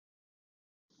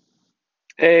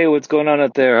Hey, what's going on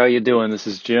out there? How you doing? This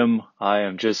is Jim. I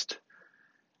am just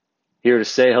here to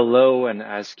say hello and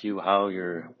ask you how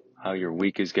your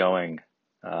week is going.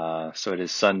 So it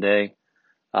is Sunday.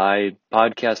 I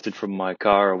podcasted from my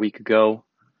car a week ago,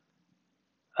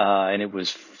 and it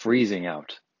was freezing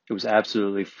out. It was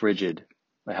absolutely frigid.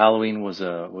 Halloween was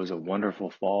a wonderful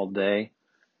fall day,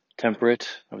 temperate.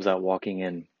 I was out walking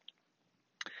in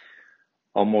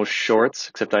almost shorts,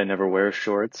 except I never wear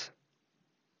shorts.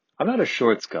 I'm not a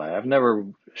shorts guy. I've never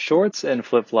shorts and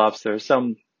flip-flops. There's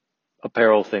some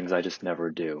apparel things I just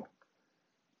never do.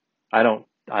 I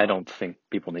don't think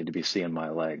people need to be seeing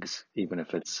my legs, even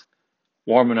if it's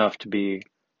warm enough to be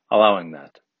allowing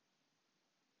that.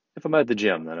 If I'm at the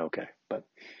gym, then okay.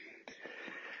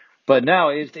 But now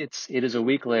it is a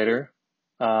week later.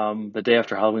 The day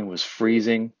after Halloween was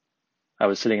freezing. I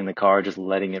was sitting in the car just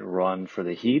letting it run for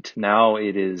the heat. Now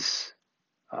it is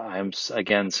I'm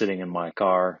again sitting in my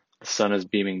car. The sun is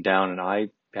beaming down and I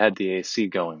had the AC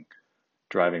going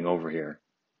driving over here.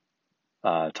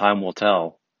 Time will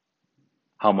tell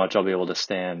how much I'll be able to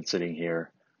stand sitting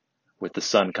here with the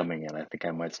sun coming in. I think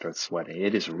I might start sweating.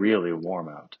 It is really warm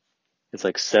out. It's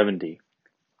like 70.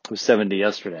 It was 70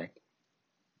 yesterday.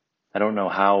 I don't know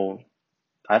how,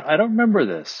 I don't remember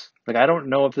this. Like, I don't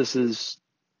know if this is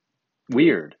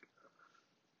weird.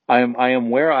 I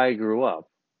am where I grew up,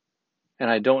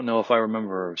 and I don't know if I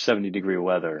remember 70-degree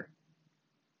weather,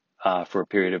 for a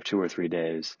period of 2 or 3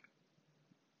 days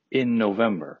in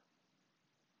November.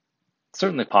 It's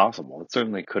certainly possible. It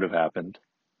certainly could have happened.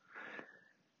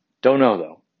 Don't know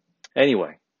though.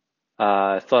 Anyway,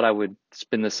 I thought I would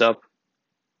spin this up,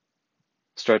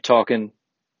 start talking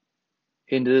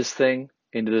into this thing,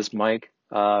 into this mic.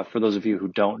 For those of you who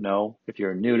don't know, if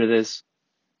you're new to this,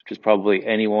 which is probably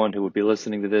anyone who would be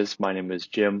listening to this, my name is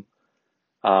Jim.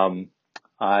 Um,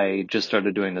 I just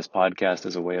started doing this podcast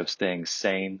as a way of staying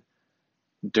sane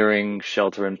during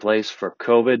shelter in place for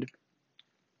COVID.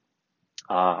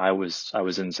 I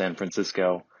was in San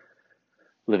Francisco,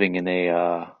 living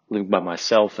by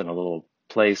myself in a little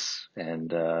place,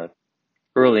 and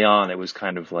early on it was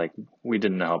kind of like we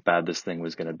didn't know how bad this thing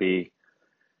was going to be.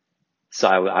 So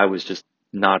I was just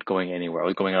not going anywhere. I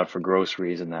was going out for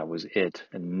groceries and that was it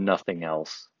and nothing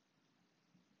else.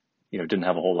 Didn't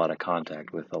have a whole lot of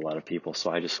contact with a lot of people.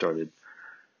 So I just started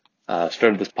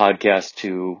this podcast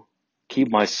to keep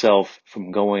myself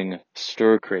from going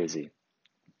stir crazy.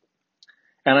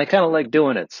 And I kind of like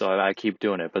doing it, so I keep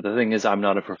doing it. But the thing is, I'm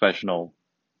not a professional,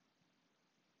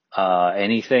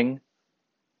 anything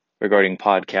regarding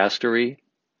podcastery.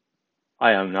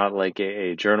 I am not like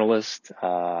a journalist.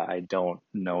 I don't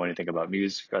know anything about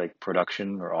music, like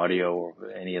production or audio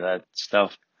or any of that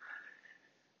stuff.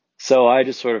 So I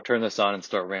just sort of turn this on and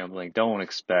start rambling. Don't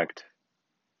expect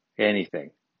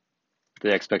anything.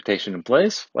 The expectation in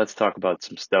place. Let's talk about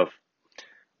some stuff.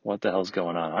 What the hell's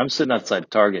going on? I'm sitting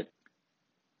outside Target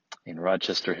in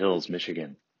Rochester Hills,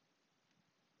 Michigan.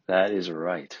 That is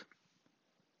right.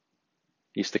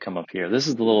 Used to come up here.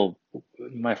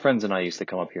 My friends and I used to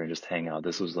come up here and just hang out.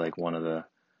 This was like one of the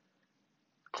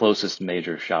closest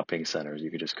major shopping centers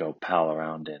you could just go pal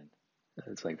around in.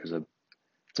 It's like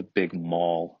it's a big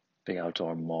mall, big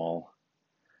outdoor mall.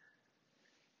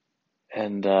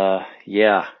 And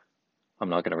yeah, I'm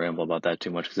not going to ramble about that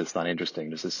too much because it's not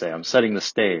interesting. Just to say, I'm setting the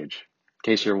stage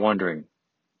in case you're wondering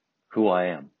who I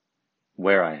am,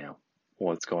 where I am,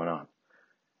 what's going on.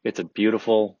 It's a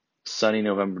beautiful, sunny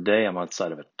November day. I'm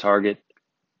outside of a Target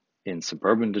in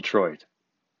suburban Detroit.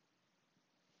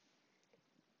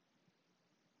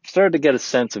 I've started to get a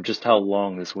sense of just how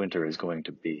long this winter is going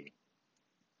to be.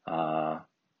 Uh,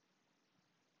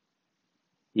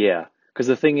 yeah, because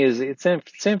the thing is, it's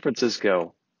San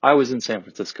Francisco. I was in San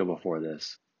Francisco before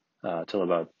this, till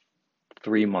about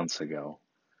 3 months ago.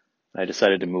 I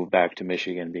decided to move back to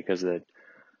Michigan because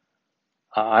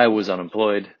I was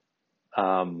unemployed.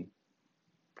 Um,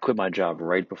 Quit my job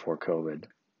right before COVID,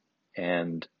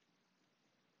 and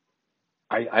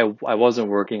I wasn't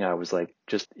working. I was like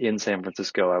just in San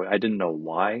Francisco. I didn't know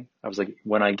why. I was like,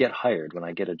 when I get hired, when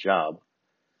I get a job,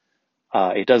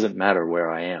 it doesn't matter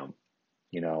where I am.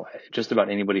 Just about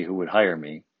anybody who would hire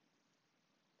me,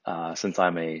 since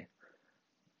I'm a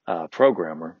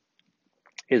programmer,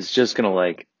 is just gonna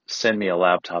like send me a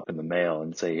laptop in the mail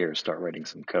and say, here, start writing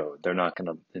some code. They're not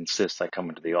gonna insist I come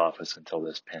into the office until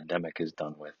this pandemic is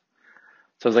done with.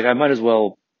 So I was like, I might as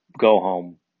well go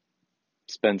home,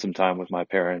 spend some time with my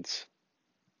parents,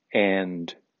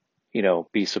 and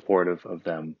be supportive of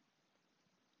them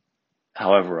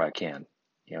however I can.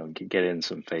 Get in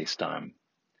some FaceTime,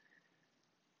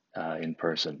 in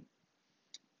person.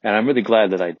 And I'm really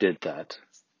glad that I did that.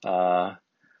 Uh,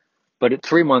 But at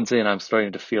 3 months in, I'm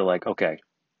starting to feel like, okay,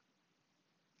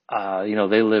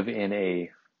 they live in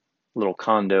a little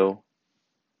condo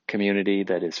community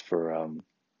that is for,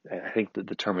 I think that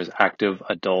the term is active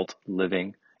adult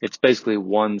living. It's basically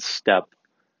one step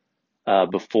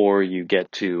before you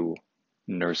get to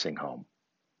nursing home.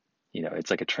 It's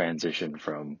like a transition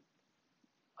from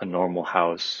a normal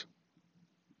house.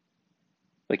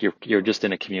 Like you're just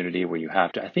in a community where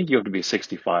I think you have to be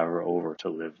 65 or over to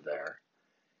live there.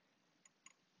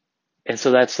 And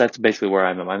so that's basically where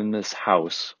I'm at. I'm in this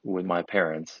house with my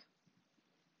parents.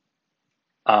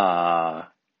 Uh,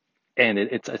 and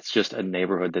it's just a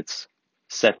neighborhood that's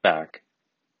set back,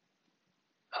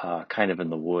 kind of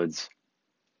in the woods,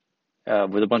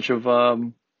 with a bunch of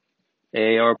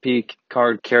AARP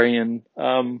card carrying,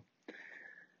 you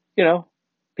know,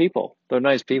 people. They're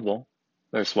nice people.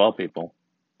 They're swell people,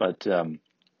 but I'm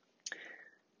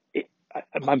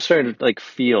starting to like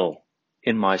feel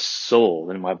in my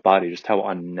soul, in my body, just how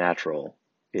unnatural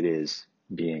it is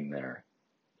being there.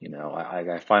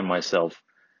 I find myself,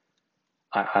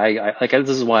 this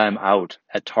is why I'm out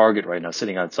at Target right now,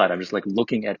 sitting outside. I'm just like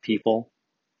looking at people.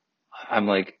 I'm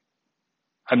like,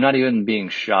 I'm not even being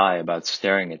shy about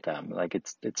staring at them. Like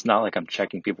it's not like I'm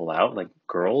checking people out, like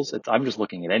girls. I'm just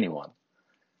looking at anyone.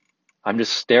 I'm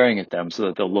just staring at them so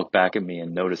that they'll look back at me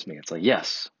and notice me. It's like,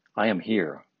 yes, I am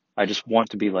here. I just want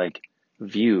to be like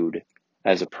viewed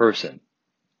as a person.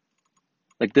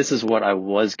 Like this is what I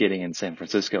was getting in San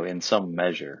Francisco in some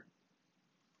measure.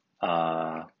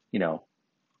 Uh, you know,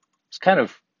 it's kind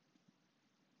of,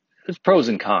 there's pros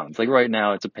and cons. Like right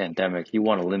now it's a pandemic. You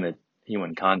want to limit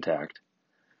human contact.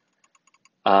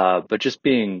 But just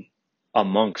being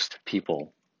amongst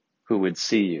people who would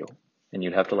see you and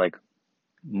you'd have to like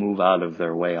move out of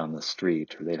their way on the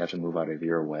street or they'd have to move out of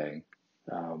your way.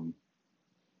 Um,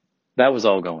 that was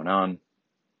all going on.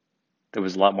 There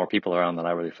was a lot more people around than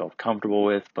I really felt comfortable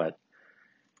with, but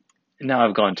now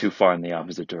I've gone too far in the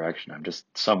opposite direction. I'm just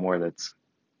somewhere that's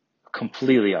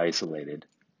completely isolated.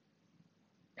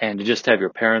 And to just have your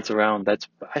parents around,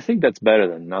 I think that's better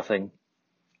than nothing.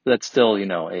 That's still,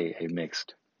 that's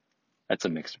a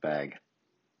mixed bag.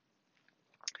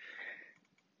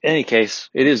 In any case,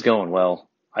 it is going well.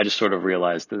 I just sort of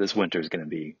realized that this winter is going to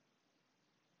be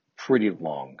pretty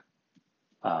long.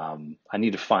 I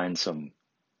need to find some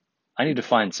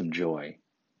joy.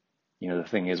 The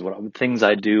thing is, what things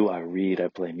I do, I read, I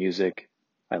play music,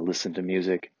 I listen to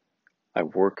music, I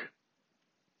work.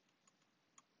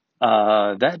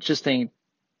 That just ain't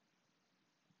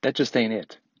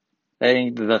it. That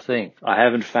ain't the thing. I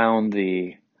haven't found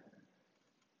the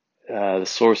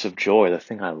source of joy, the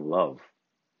thing I love.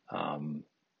 Um,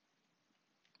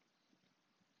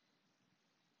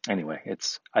 anyway,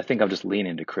 I think I'll just lean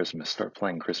into Christmas, start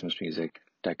playing Christmas music,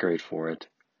 decorate for it.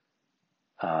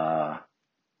 Uh,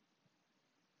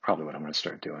 Probably what I'm going to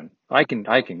start doing. I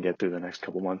can get through the next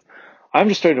couple months. I'm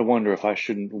just starting to wonder if I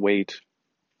shouldn't wait.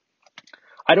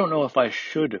 I don't know if I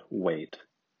should wait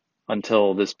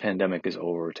until this pandemic is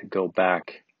over to go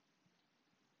back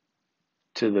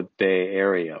to the Bay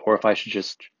Area, or if I should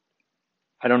just,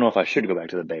 I don't know if I should go back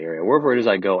to the Bay Area. Wherever it is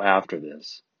I go after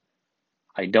this,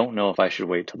 I don't know if I should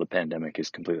wait till the pandemic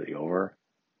is completely over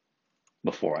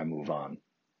before I move on.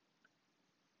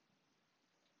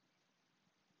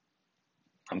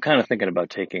 I'm kind of thinking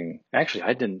about actually,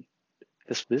 I didn't,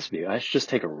 this view, I should just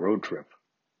take a road trip.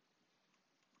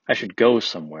 I should go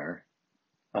somewhere,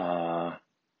 uh,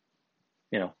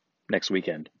 you know, next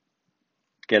weekend,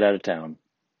 get out of town,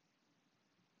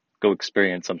 go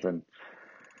experience something,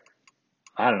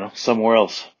 I don't know, somewhere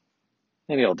else.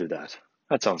 Maybe I'll do that.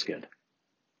 That sounds good.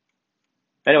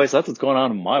 Anyways, that's what's going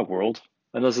on in my world.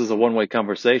 And this is a one-way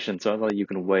conversation, so I don't know you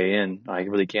can weigh in. I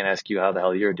really can't ask you how the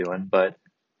hell you're doing, but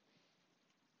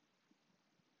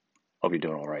hope you're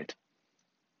doing all right.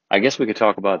 I guess we could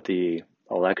talk about the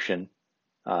election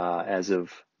as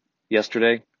of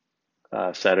yesterday,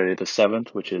 Saturday the 7th,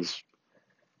 which is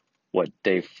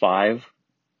day 5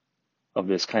 of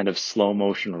this kind of slow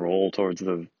motion roll towards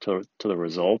to the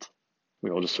result.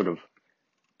 We all just sort of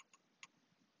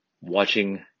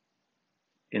watching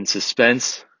in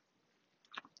suspense.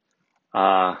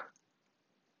 Uh,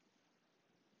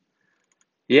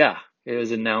 yeah, it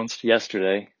was announced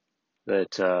yesterday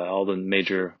that all the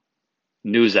major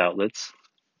news outlets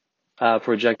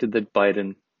projected that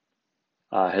Biden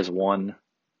has won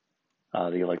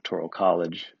the Electoral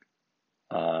College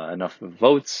enough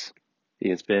votes. He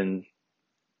has been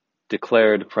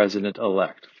declared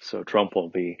president-elect. So Trump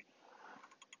is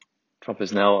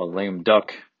now a lame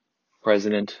duck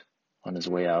president on his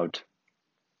way out.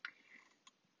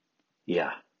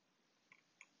 Yeah.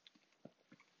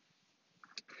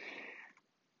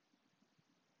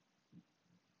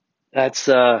 That's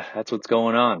what's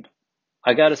going on.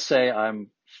 I gotta say, I'm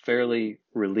fairly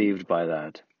relieved by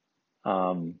that.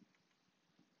 Um,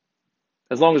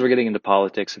 as long as we're getting into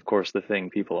politics, of course, the thing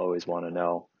people always want to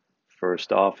know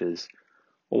first off is,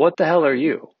 well, what the hell are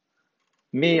you?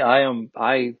 Me,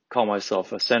 I call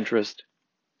myself a centrist.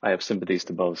 I have sympathies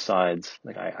to both sides.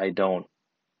 Like I don't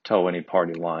toe any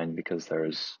party line because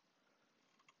there's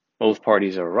both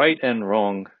parties are right and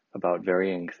wrong about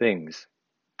varying things,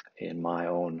 in my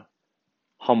own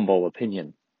humble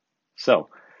opinion. So,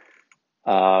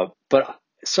 but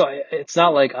so it's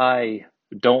not like I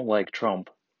don't like Trump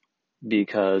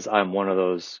because I'm one of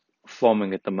those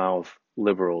foaming at the mouth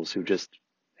liberals who just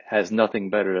has nothing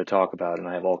better to talk about, and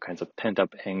I have all kinds of pent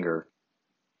up anger,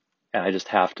 and I just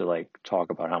have to like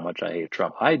talk about how much I hate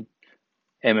Trump. I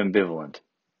am ambivalent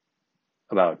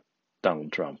about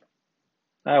Donald Trump.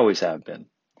 I always have been,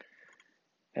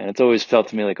 and it's always felt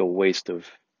to me like a waste of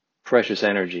precious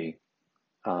energy,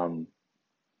 um,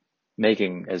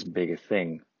 making as big a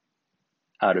thing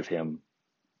out of him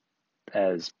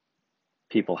as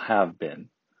people have been.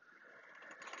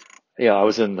 Yeah, I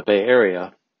was in the Bay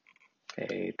Area,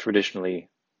 a traditionally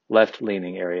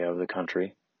left-leaning area of the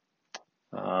country,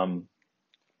 um,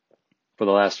 for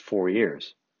the last 4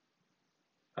 years.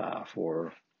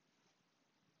 For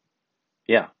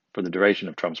yeah, for the duration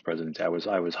of Trump's presidency, I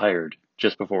was hired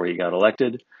just before he got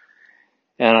elected,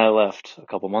 and I left a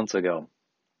couple months ago.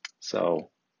 So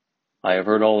I have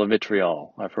heard all the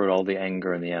vitriol. I've heard all the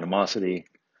anger and the animosity.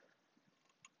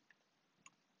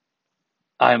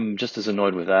 I'm just as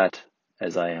annoyed with that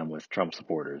as I am with Trump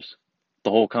supporters.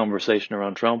 The whole conversation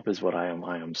around Trump is what I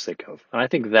am sick of. And I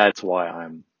think that's why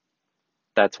I'm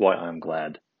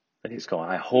glad that he's gone.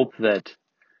 I hope that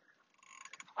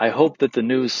the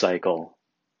news cycle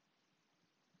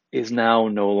is now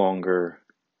no longer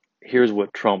here's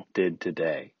what Trump did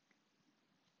today,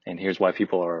 and here's why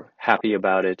people are happy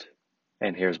about it,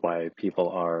 and here's why people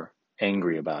are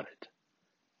angry about it.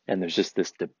 And there's just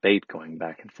this debate going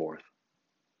back and forth.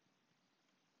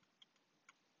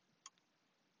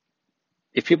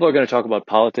 If people are going to talk about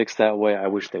politics that way, I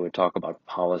wish they would talk about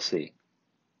policy.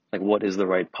 Like, what is the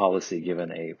right policy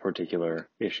given a particular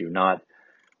issue? Not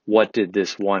what did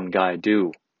this one guy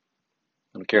do?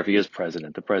 I don't care if he is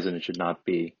president. The president should not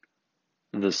be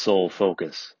the sole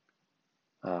focus.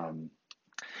 Um,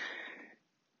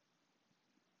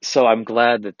 so I'm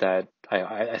glad that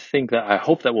I think that I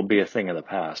hope that will be a thing of the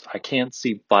past. I can't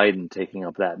see Biden taking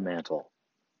up that mantle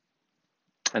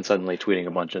and suddenly tweeting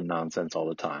a bunch of nonsense all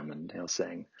the time and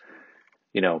saying,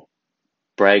 you know,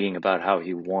 bragging about how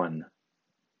he won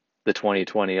the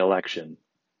 2020 election,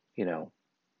 you know,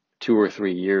 2 or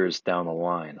 3 years down the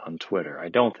line on Twitter. I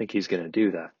don't think he's going to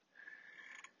do that.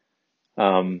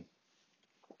 Um,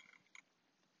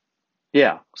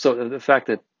 yeah. So the fact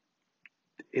that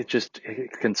it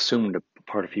consumed a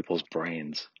part of people's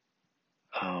brains,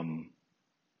 um,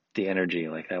 the energy,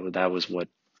 like that was what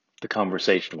the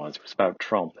conversation was. It was about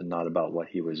Trump and not about what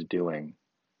he was doing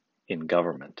in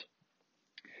government.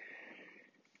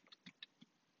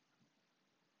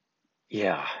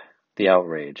 Yeah, the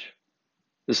outrage.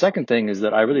 The second thing is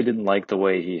that I really didn't like the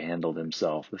way he handled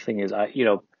himself. The thing is,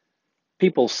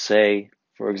 people say,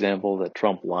 for example, that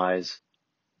Trump lies.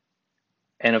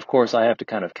 And of course, I have to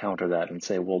kind of counter that and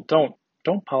say, well, don't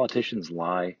politicians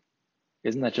lie?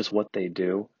 Isn't that just what they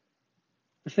do?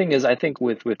 The thing is, I think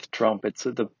with Trump, it's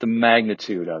the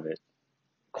magnitude of it.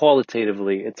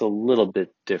 Qualitatively, it's a little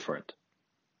bit different.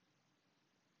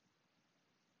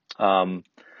 Um,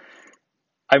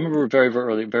 I remember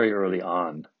very early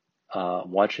on,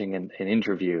 watching an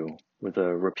interview with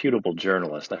a reputable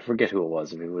journalist. I forget who it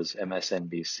was, if it was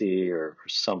MSNBC or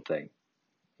something.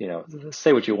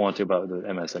 Say what you want to about the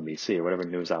MSNBC or whatever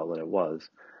news outlet it was.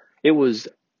 It was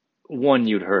one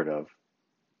you'd heard of.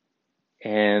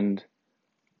 And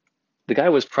the guy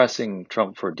was pressing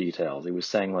Trump for details. He was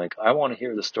saying, like, I want to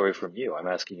hear the story from you. I'm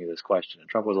asking you this question. And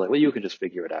Trump was like, well, you can just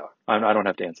figure it out. I don't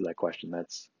have to answer that question.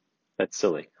 That's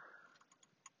silly.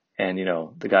 And,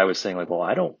 the guy was saying, like, well,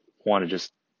 I don't want to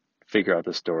just figure out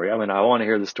the story. I mean, I want to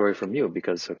hear the story from you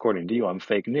because according to you, I'm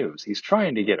fake news. He's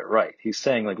trying to get it right. He's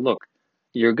saying, like, look,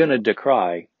 you're going to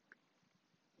decry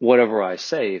whatever I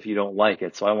say if you don't like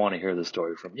it. So I want to hear the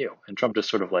story from you. And Trump just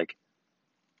sort of like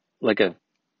a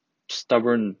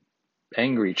stubborn,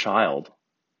 angry child,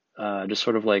 just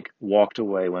sort of like walked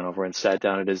away, went over and sat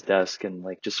down at his desk and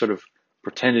like just sort of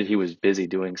pretended he was busy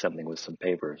doing something with some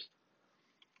papers.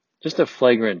 Just a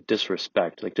flagrant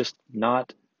disrespect, like just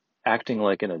not acting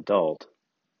like an adult,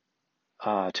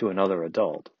 to another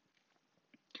adult.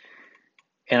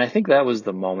 And I think that was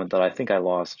the moment that I think I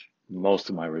lost most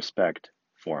of my respect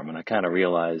for him. And I kind of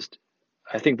realized,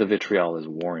 I think the vitriol is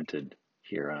warranted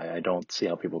here. I don't see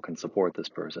how people can support this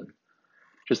person.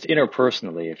 Just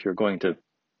interpersonally, if you're going to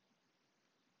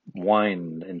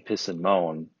whine and piss and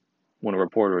moan when a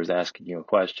reporter is asking you a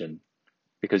question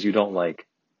because you don't like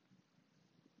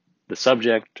the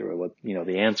subject or what,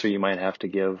 the answer you might have to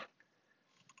give,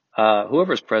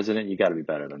 whoever's president, you got to be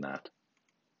better than that.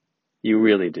 You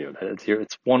really do.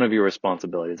 It's one of your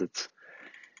responsibilities.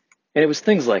 And it was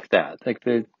things like that. Like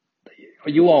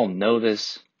you all know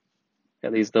this,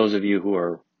 at least those of you who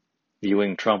are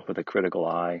viewing Trump with a critical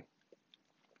eye.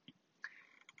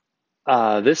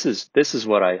 This is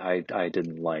what I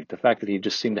didn't like. The fact that he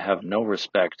just seemed to have no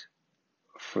respect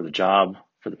for the job,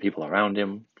 for the people around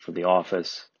him, for the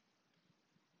office.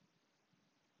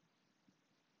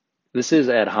 This is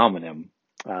ad hominem.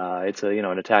 It's an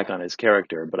attack on his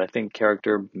character, but I think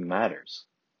character matters.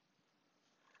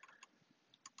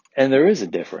 And there is a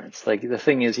difference. Like the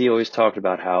thing is, he always talked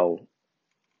about how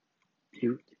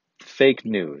fake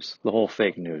news, the whole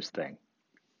fake news thing,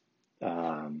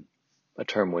 a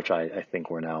term which I think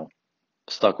we're now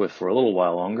stuck with for a little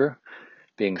while longer,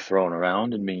 being thrown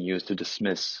around and being used to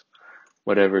dismiss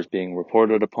whatever is being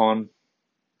reported upon.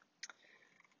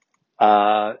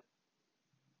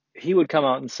 He would come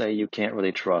out and say you can't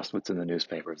really trust what's in the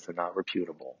newspapers. They're not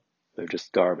reputable. They're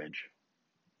just garbage.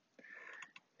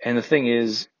 And the thing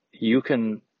is, you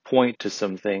can point to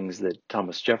some things that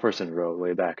Thomas Jefferson wrote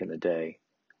way back in the day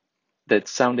that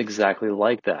sound exactly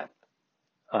like that.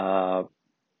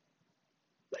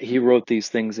 He wrote these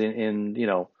things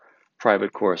in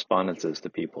private correspondences to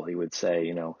people. He would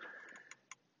say,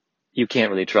 you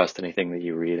can't really trust anything that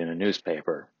you read in a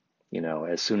newspaper.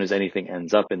 As soon as anything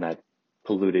ends up in that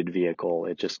polluted vehicle,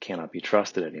 it just cannot be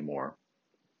trusted anymore.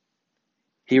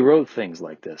 He wrote things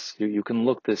like this. You can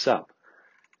look this up.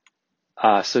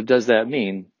 So does that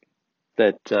mean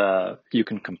that you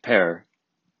can compare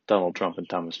Donald Trump and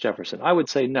Thomas Jefferson? I would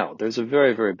say no. There's a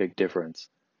very, very big difference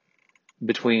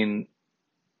between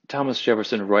Thomas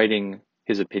Jefferson writing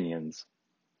his opinions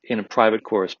in a private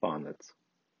correspondence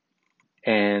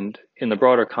and in the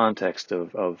broader context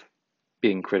of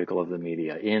being critical of the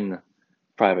media in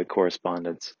private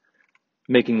correspondence,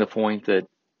 making the point that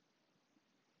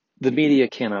the media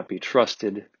cannot be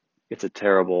trusted. It's a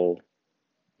terrible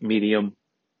medium.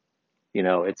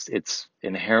 It's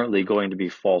inherently going to be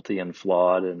faulty and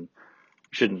flawed and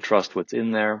shouldn't trust what's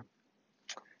in there.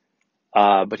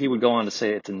 But he would go on to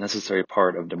say it's a necessary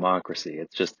part of democracy.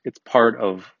 It's part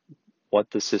of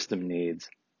what the system needs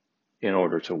in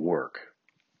order to work.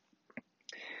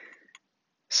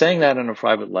 Saying that in a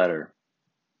private letter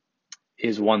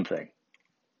is one thing.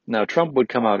 Now, Trump would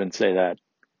come out and say that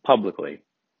publicly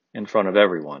in front of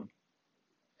everyone.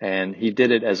 And he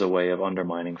did it as a way of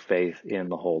undermining faith in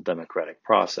the whole democratic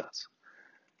process.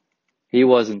 He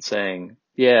wasn't saying,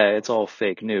 yeah, it's all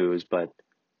fake news, but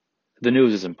the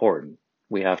news is important.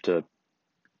 We have to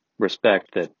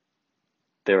respect that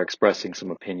they're expressing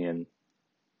some opinion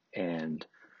and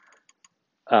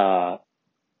so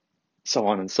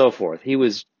on and so forth. He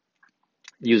was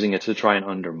using it to try and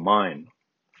undermine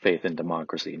faith in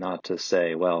democracy, not to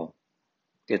say, well,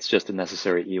 it's just a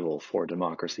necessary evil for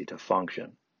democracy to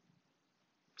function.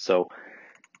 So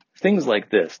things like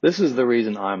this is the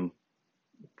reason I'm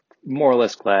more or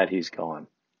less glad he's gone.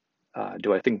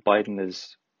 Do I think Biden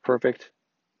is perfect?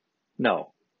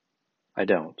 No, I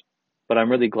don't. But I'm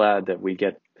really glad that we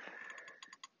get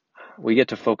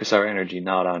to focus our energy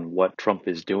not on what Trump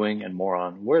is doing and more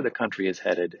on where the country is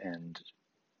headed, and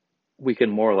we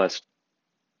can more or less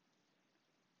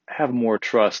have more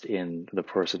trust in the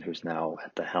person who's now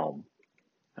at the helm.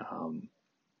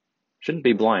 Shouldn't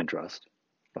be blind trust,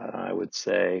 but I would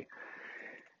say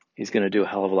he's going to do a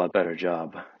hell of a lot better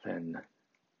job than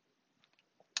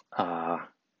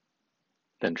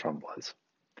Trump was.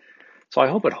 So I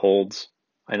hope it holds.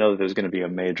 I know that there's going to be a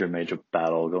major, major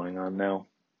battle going on now.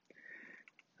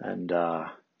 And,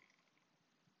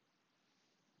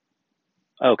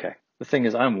 okay. The thing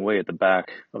is, I'm way at the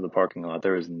back of the parking lot.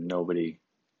 There is nobody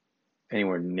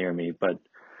anywhere near me, but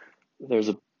there's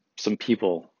some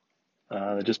people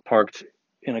that just parked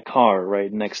in a car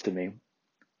right next to me,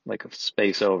 like a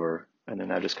space over, and they're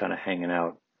now just kind of hanging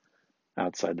out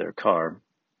outside their car.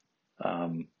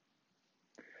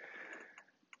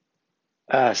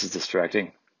 This is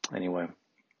distracting. Anyway,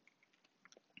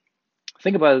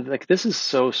 think about it. Like, this is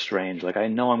so strange. Like, I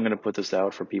know I'm going to put this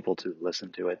out for people to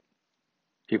listen to it.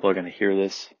 People are going to hear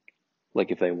this,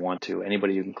 like, if they want to.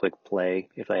 Anybody who can click play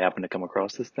if they happen to come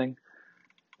across this thing.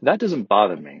 That doesn't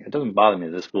bother me. It doesn't bother me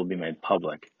that this will be made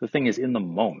public. The thing is, in the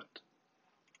moment,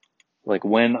 like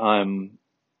when I'm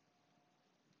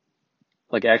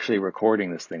like actually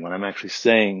recording this thing, when I'm actually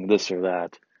saying this or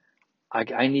that,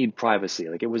 I need privacy.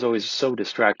 Like it was always so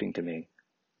distracting to me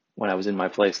when I was in my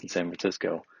place in San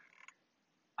Francisco.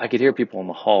 I could hear people in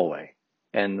the hallway,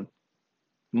 and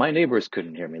my neighbors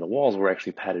couldn't hear me. The walls were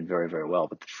actually padded very, very well,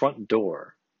 but the front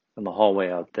door and the hallway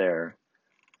out there,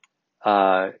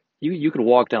 uh, you could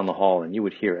walk down the hall and you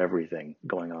would hear everything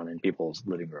going on in people's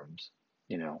living rooms.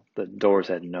 You know, the doors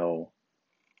had no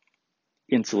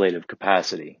insulative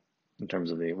capacity in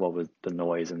terms of what was the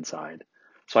noise inside.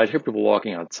 So I'd hear people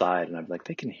walking outside, and I'd be like,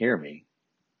 they can hear me.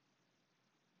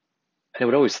 And it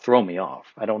would always throw me off.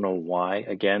 I don't know why.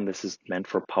 Again, this is meant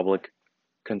for public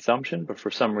consumption, but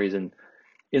for some reason,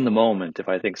 in the moment, if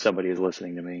I think somebody is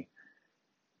listening to me,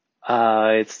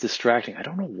 it's distracting. I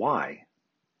don't know why.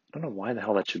 I don't know why the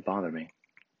hell that should bother me.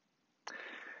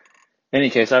 In any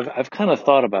case, I've kind of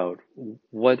thought about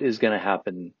what is going to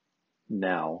happen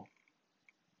now.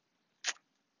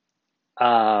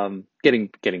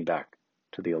 Getting back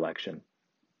to the election,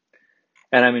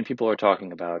 and I mean, people are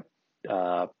talking about,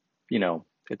 uh,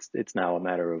 it's now a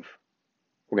matter of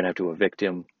we're going to have to evict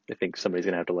him. I think somebody's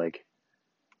going to have to like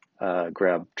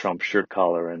grab Trump's shirt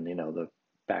collar and the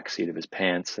back seat of his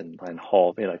pants and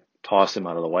haul, toss him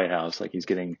out of the White House like he's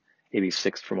getting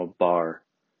 86th from a bar.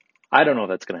 I don't know if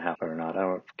that's going to happen or not. I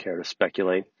don't care to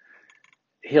speculate.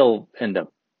 He'll end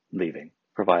up leaving,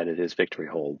 provided his victory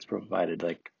holds, provided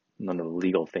like none of the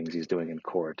legal things he's doing in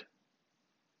court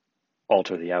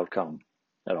alter the outcome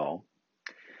at all.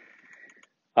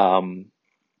 Um,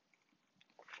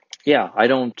 yeah, I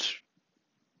don't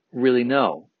really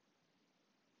know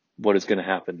what is going to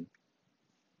happen.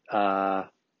 Uh,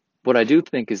 what I do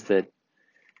think is that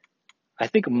I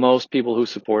think most people who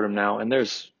support him now, and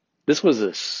this was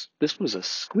a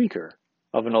squeaker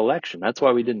of an election. That's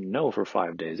why we didn't know for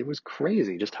 5 days. It was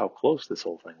crazy just how close this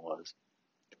whole thing was.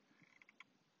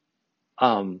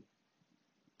 Um,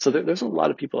 so there's a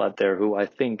lot of people out there who I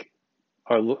think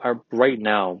are right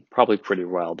now probably pretty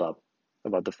riled up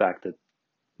about the fact that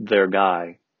their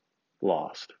guy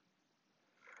lost,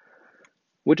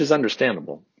 which is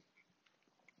understandable.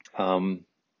 Um,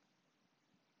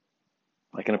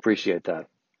 I can appreciate that,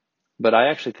 but I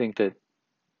actually think that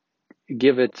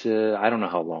give it I don't know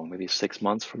how long, maybe 6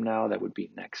 months from now, that would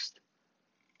be next.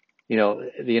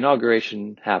 The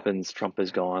inauguration happens, Trump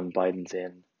is gone, Biden's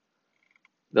in.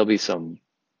 There'll be some,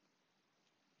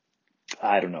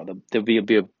 I don't know, be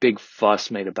a big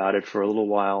fuss made about it for a little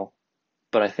while,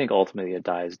 but I think ultimately it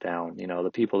dies down.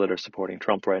 The people that are supporting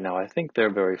Trump right now, I think they're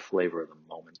very flavor of the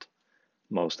moment,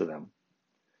 most of them.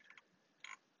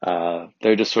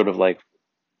 They're just sort of like,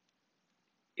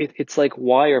 it's like,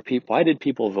 why did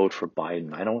people vote for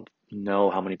Biden? I don't know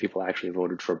how many people actually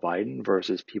voted for Biden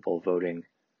versus people voting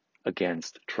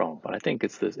against Trump. And I think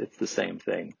it's the same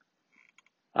thing,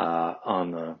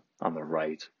 on the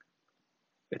right.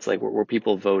 It's like, were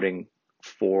people voting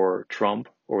for Trump,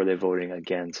 or were they voting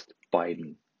against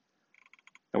Biden?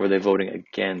 And were they voting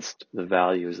against the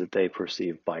values that they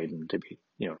perceive Biden to be,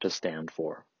 to stand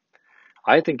for?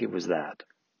 I think it was that.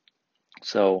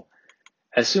 So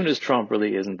as soon as Trump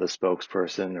really isn't the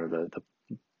spokesperson or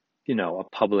a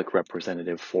public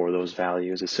representative for those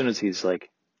values, as soon as he's like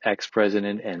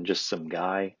ex-president and just some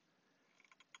guy,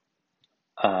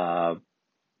 uh,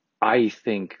 I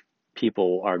think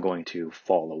people are going to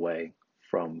fall away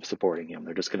from supporting him.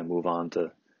 They're just going to move on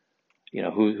to,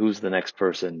 who's the next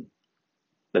person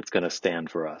that's going to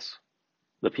stand for us.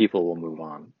 The people will move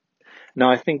on. Now,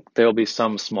 I think there'll be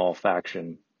some small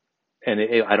faction, and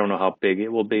I don't know how big it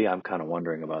will be. I'm kind of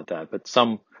wondering about that, but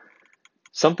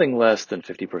something less than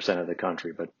 50% of the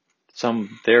country, but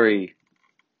some very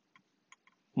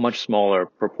much smaller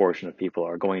proportion of people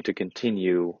are going to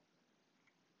continue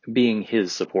being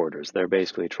his supporters. They're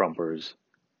basically Trumpers,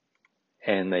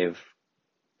 and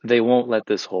they won't let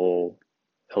this whole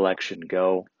election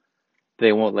go.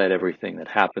 They won't let everything that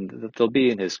happened. They'll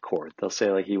be in his court. They'll say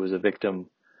like he was a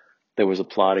victim. There was a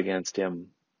plot against him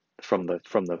from the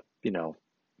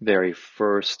very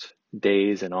first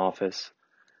days in office,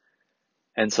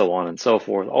 and so on and so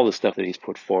forth. All the stuff that he's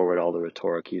put forward, all the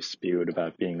rhetoric he's spewed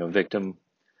about being a victim.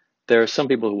 There are some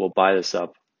people who will buy this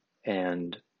up,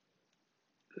 and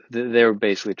they're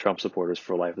basically Trump supporters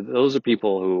for life. Those are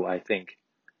people who I think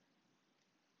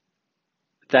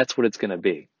that's what it's going to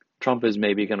be. Trump is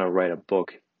maybe going to write a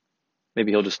book.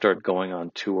 Maybe he'll just start going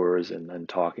on tours and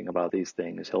talking about these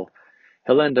things.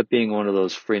 He'll end up being one of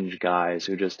those fringe guys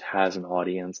who just has an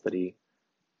audience that he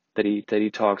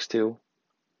talks to.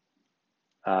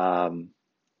 Um,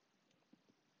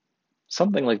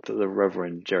 Something like the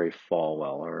Reverend Jerry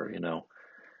Falwell, or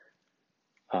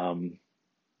um,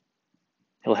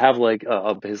 he'll have like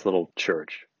his little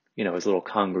church, his little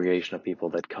congregation of people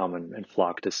that come and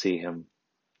flock to see him.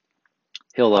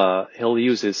 He'll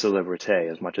use his celebrity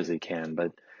as much as he can,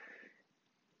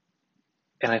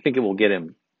 and I think it will get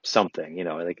him something,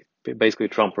 like basically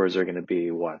Trumpers are going to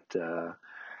be what,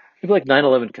 maybe like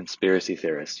 9/11 conspiracy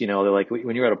theorists, they're like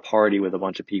when you're at a party with a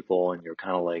bunch of people and you're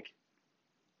kind of like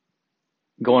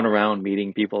going around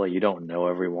meeting people and you don't know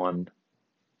everyone,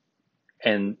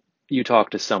 and you talk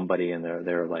to somebody and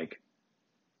they're like,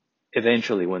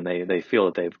 eventually when they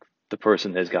feel that the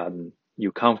person has gotten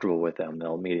you comfortable with them,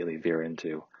 they'll immediately veer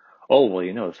into, oh, well,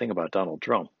 the thing about Donald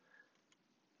Trump,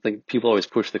 like people always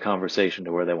push the conversation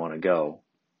to where they want to go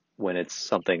when it's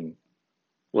something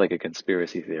like a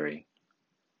conspiracy theory.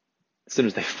 As soon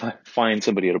as they find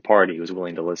somebody at a party who's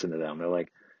willing to listen to them, they're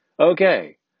like,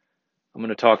 okay, I'm going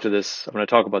to talk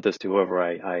about this to whoever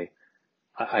I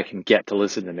can get to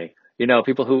listen to me.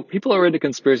 People who are into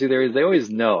conspiracy theories, they always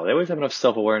have enough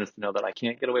self-awareness to know that I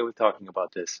can't get away with talking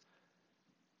about this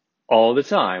all the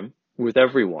time with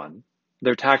everyone.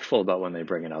 They're tactful about when they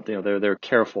bring it up. They're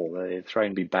careful. They try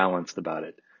and be balanced about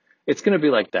it. It's going to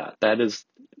be like that. That is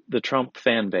the Trump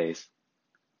fan base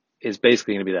is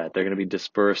basically going to be that. They're going to be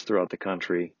dispersed throughout the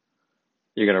country.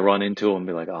 You're going to run into them and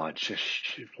be like, oh,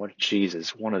 what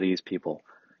Jesus, one of these people,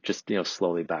 just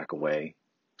slowly back away.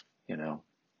 You know,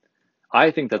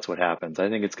 I think that's what happens. I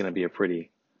think it's going to be a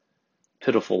pretty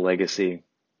pitiful legacy,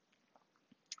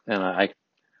 and I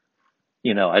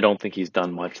don't think he's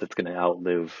done much that's going to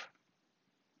outlive.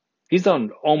 He's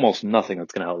done almost nothing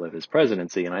that's going to outlive his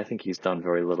presidency, and I think he's done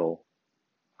very little.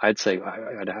 I'd say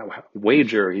I'd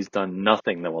wager he's done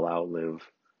nothing that will outlive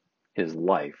his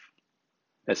life.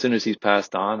 As soon as he's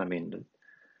passed on, I mean,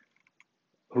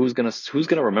 who's gonna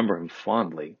remember him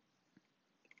fondly?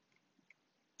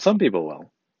 Some people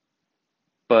will,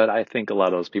 but I think a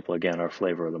lot of those people again are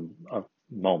flavor of the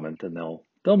moment, and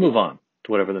they'll move on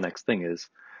to whatever the next thing is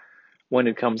when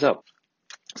it comes up.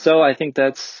 So I think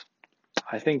that's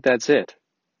it.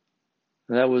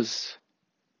 That was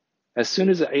as soon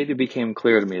as it became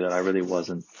clear to me that I really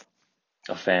wasn't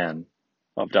a fan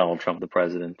of Donald Trump, the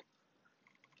president.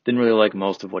 Didn't really like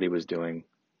most of what he was doing.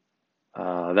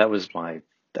 Uh, that was my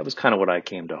that was kind of what I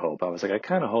came to hope. I was like, I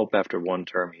kind of hope after one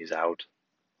term he's out,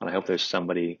 and I hope there's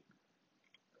somebody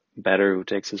better who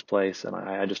takes his place. And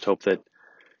I just hope that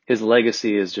his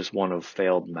legacy is just one of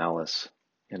failed malice,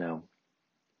 you know.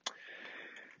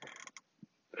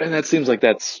 And that seems like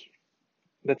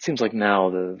now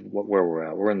where we're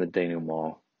at. We're in the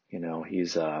denouement.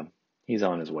 He's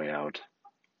on his way out.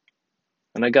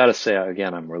 And I gotta say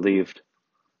again, I'm relieved.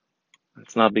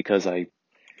 It's not because I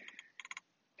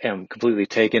am completely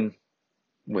taken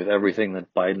with everything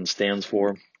that Biden stands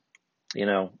for.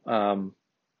 I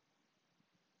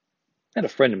had a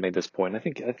friend who made this point. I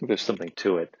think there's something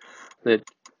to it that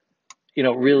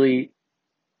really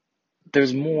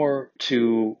there's more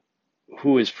to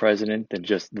who is president than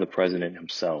just the president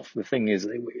himself. The thing is,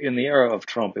 in the era of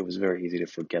Trump, it was very easy to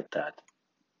forget that.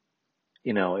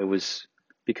 It was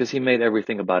because he made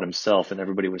everything about himself, and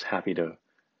everybody was happy to,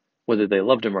 whether they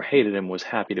loved him or hated him, was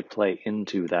happy to play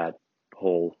into that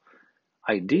whole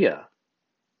idea.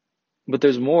 But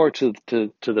there's more to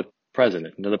the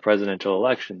president, to the presidential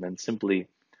election than simply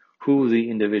who the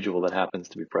individual that happens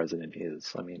to be president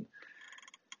is. I mean,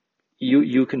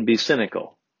 you can be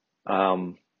cynical.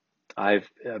 Um, I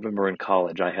remember in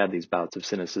college I had these bouts of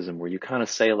cynicism where you kind of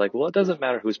say like, well, it doesn't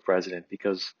matter who's president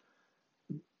because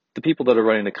the people that are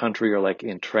running the country are like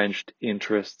entrenched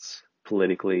interests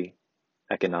politically,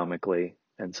 economically,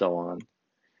 and so on.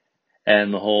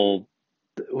 And the whole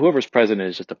whoever's president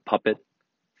is just a puppet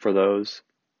for those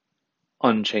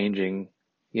unchanging,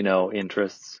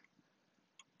 interests.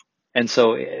 And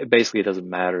so basically it doesn't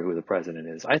matter who the president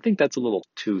is. I think that's a little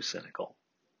too cynical.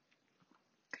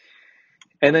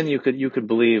 And then you could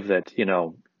believe that,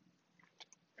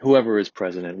 whoever is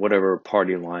president, whatever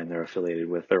party line they're affiliated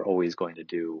with, they're always going to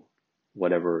do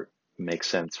whatever makes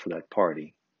sense for that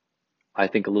party. I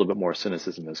think a little bit more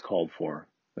cynicism is called for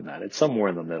than that. It's somewhere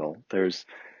in the middle. There's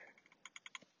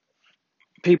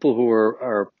people who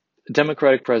are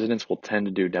Democratic presidents will tend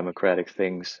to do Democratic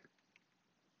things.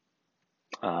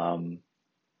 Um,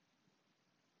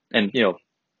 and,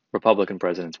 Republican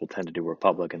presidents will tend to do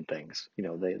Republican things.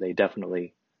 They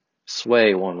definitely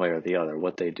sway one way or the other.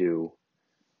 What they do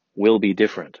will be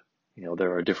different.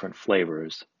 There are different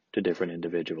flavors to different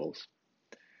individuals.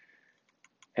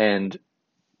 And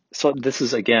so this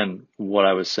is again what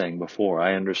I was saying before.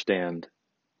 I understand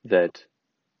that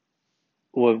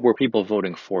were people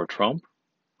voting for Trump?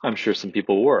 I'm sure some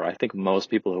people were. I think most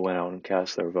people who went out and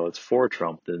cast their votes for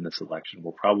Trump in this election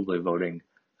were probably voting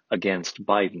against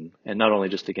Biden, and not only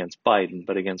just against Biden,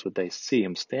 but against what they see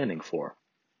him standing for.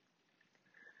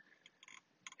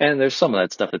 And there's some of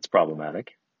that stuff that's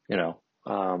problematic, you know,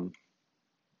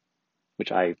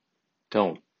 which I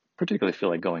don't particularly feel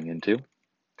like going into.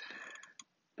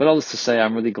 But all this to say,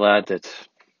 I'm really glad that,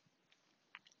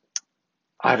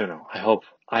 I don't know,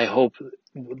 I hope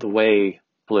the way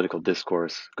political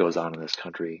discourse goes on in this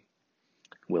country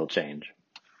will change.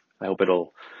 I hope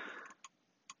it'll,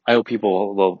 I hope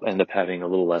people will end up having a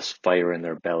little less fire in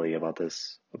their belly about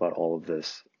this, about all of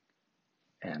this,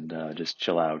 and just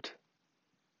chill out.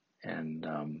 And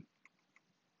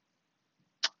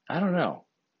I don't know.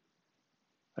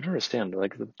 I don't understand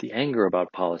like the anger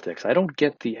about politics. I don't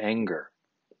get the anger.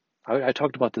 I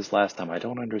talked about this last time. I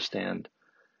don't understand.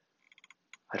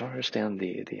 I don't understand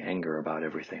the anger about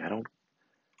everything. I don't.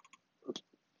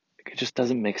 It just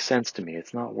doesn't make sense to me.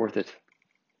 It's not worth it.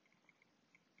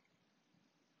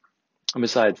 And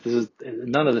besides, this is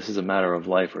none of this is a matter of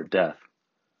life or death.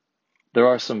 There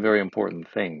are some very important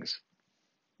things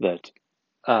that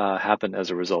happen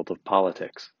as a result of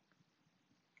politics.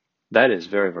 That is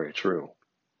very, very true.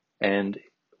 And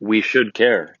we should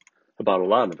care about a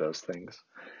lot of those things.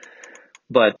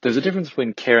 But there's a difference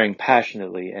between caring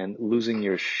passionately and losing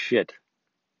your shit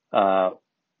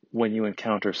when you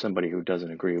encounter somebody who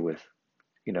doesn't agree with,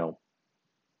 you know,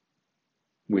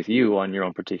 with you on your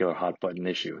own particular hot button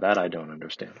issue. That I don't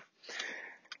understand.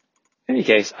 In any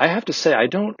case, I have to say I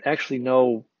don't actually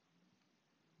know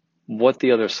what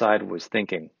the other side was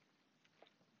thinking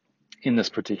in this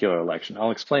particular election.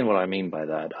 I'll explain what I mean by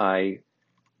that. I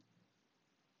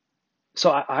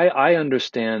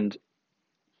understand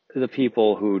the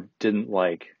people who didn't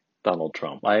like Donald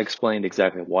Trump. I explained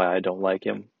exactly why I don't like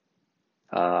him.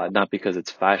 Not because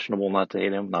it's fashionable not to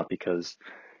hate him,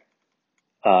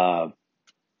 uh,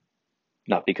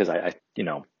 not because I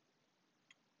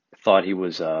thought he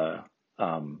was an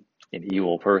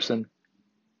evil person.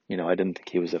 I didn't think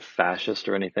he was a fascist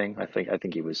or anything. I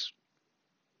think he was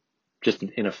just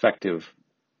an ineffective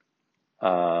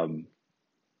um,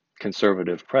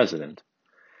 conservative president.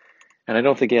 And I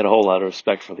don't think he had a whole lot of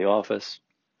respect for the office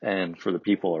and for the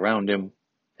people around him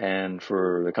and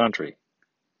for the country,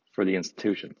 for the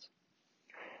institutions.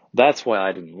 That's why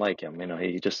I didn't like him.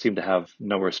 He just seemed to have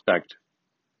no respect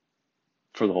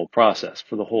for the whole process,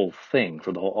 for the whole thing,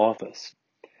 for the whole office.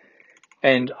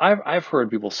 And I've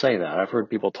heard people say that. I've heard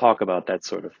people talk about that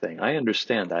sort of thing. I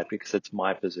understand that because it's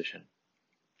my position.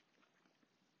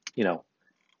 You know,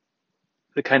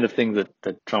 the kind of thing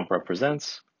that Trump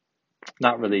represents,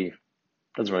 not really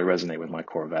doesn't really resonate with my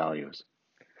core values.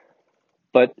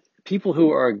 But people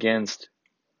who are against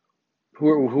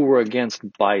who were against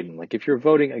Biden, like if you're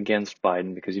voting against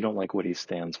Biden because you don't like what he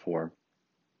stands for,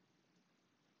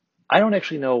 I don't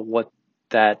actually know what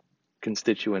that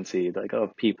constituency like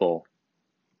of people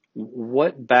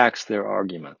what backs their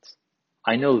arguments.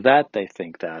 I know that they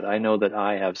think that. I know that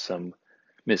I have some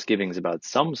misgivings about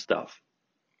some stuff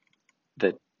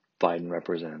that Biden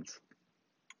represents.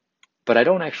 But I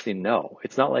don't actually know.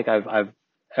 It's not like I've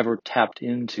ever tapped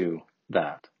into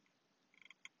that.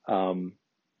 Um,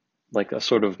 like a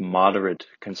sort of moderate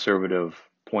conservative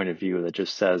point of view that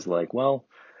just says like, well,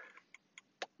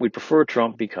 we prefer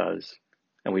Trump because,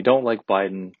 and we don't like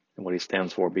Biden and what he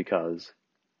stands for because.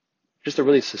 Just a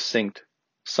really succinct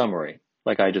summary,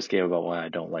 like I just gave about why I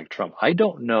don't like Trump. I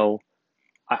don't know.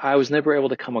 I was never able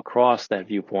to come across that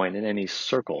viewpoint in any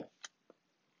circle.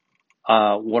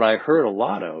 What I heard a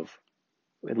lot of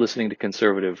listening to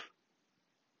conservative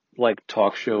like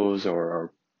talk shows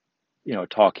or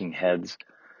talking heads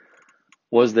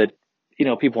was that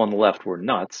people on the left were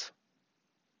nuts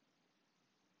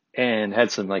and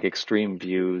had some like extreme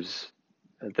views.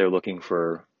 They're looking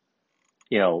for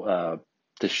you know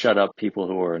to shut up people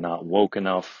who are not woke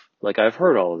enough. Like I've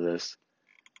heard all of this.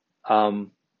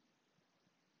 Um,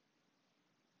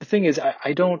 the thing is,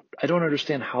 I don't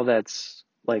understand how that's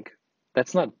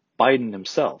not Biden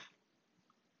himself.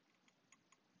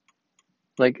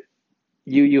 Like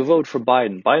you vote for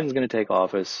Biden. Biden's going to take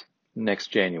office next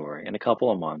January in a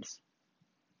couple of months.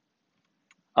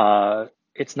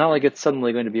 It's not like it's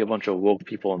suddenly going to be a bunch of woke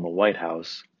people in the White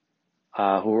House who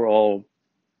are all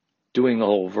doing the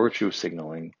whole virtue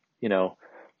signaling,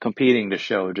 competing to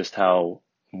show just how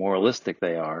moralistic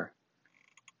they are.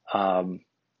 Um,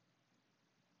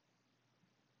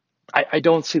 I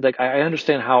don't see I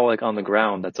understand how like on the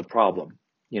ground that's a problem.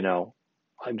 You know,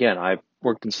 Again, I've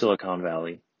worked in Silicon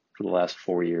Valley for the last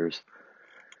 4 years.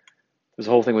 This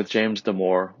whole thing with James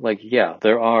Damore, like, yeah,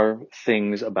 there are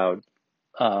things about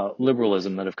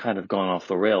liberalism that have kind of gone off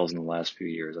the rails in the last few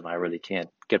years, and I really can't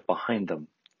get behind them.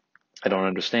 I don't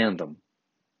understand them.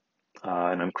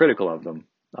 and I'm critical of them,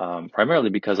 primarily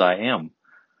because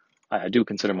I do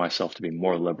consider myself to be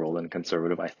more liberal than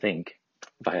conservative, I think,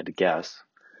 if I had to guess.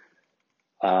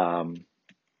 Um,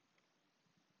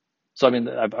 so, I mean,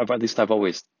 at least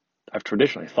I've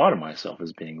traditionally thought of myself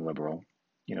as being liberal,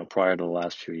 prior to the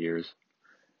last few years,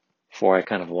 before I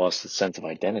kind of lost the sense of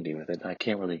identity with it. And I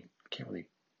can't really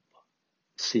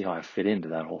see how I fit into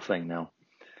that whole thing now.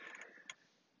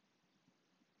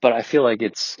 But I feel like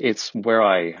it's where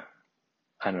I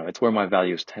don't know, it's where my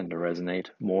values tend to resonate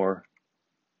more.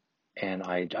 And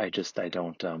I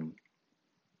don't,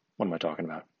 what am I talking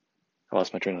about? I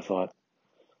lost my train of thought.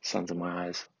 Sun's in my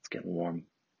eyes. It's getting warm.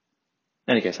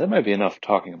 In any case, that might be enough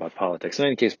talking about politics. In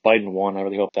any case, Biden won. I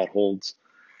really hope that holds.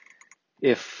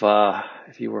 If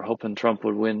you were hoping Trump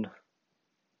would win,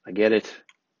 I get it.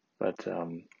 But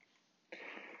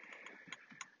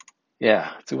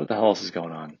yeah, let's see what the hell else is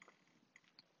going on.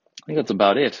 I think that's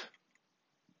about it.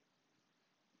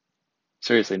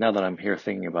 Seriously, now that I'm here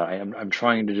thinking about it, I'm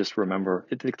trying to just remember.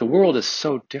 Like, the world is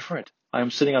so different.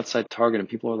 I'm sitting outside Target and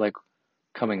people are like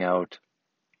coming out.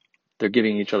 They're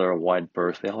giving each other a wide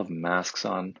berth. They all have masks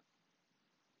on.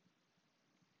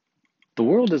 The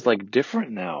world is like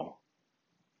different now.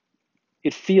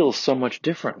 It feels so much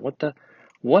different. What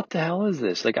the hell is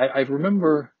this? Like, I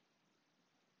remember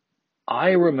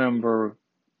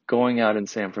going out in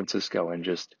San Francisco and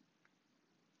just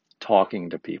talking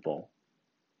to people,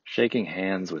 shaking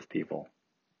hands with people,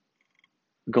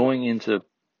 going into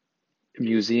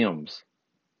museums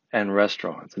and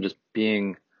restaurants and just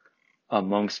being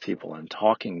amongst people and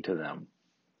talking to them.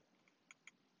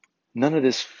 None of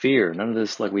this fear, none of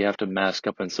this like we have to mask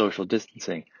up and social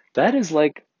distancing. That is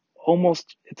like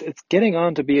almost, it's getting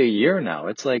on to be a year now.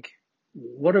 It's like,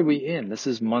 what are we in? This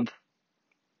is month,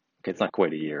 okay, it's not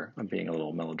quite a year. I'm being a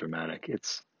little melodramatic.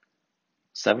 It's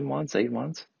 7 months, 8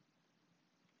 months.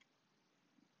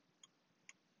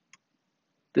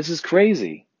 This is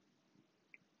crazy.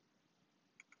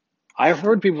 I've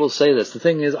heard people say this. The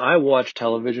thing is, I watch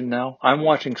television now. I'm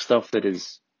watching stuff that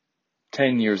is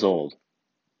 10 years old.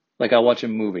 Like, I watch a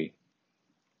movie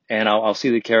and I'll see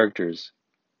the characters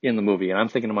in the movie and I'm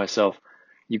thinking to myself,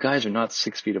 you guys are not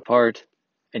 6 feet apart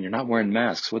and you're not wearing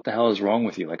masks. What the hell is wrong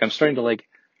with you? Like, I'm starting to like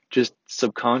just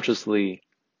subconsciously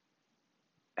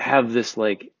have this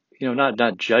like,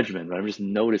 not judgment, but I'm just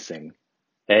noticing,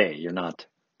 hey, you're not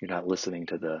listening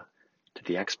to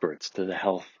the experts, to the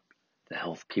health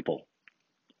people,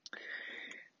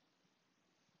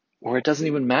 or it doesn't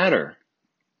even matter.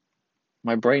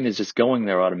 My brain is just going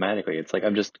there automatically. It's like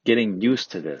I'm just getting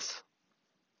used to this.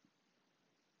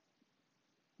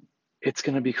 It's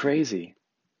going to be crazy.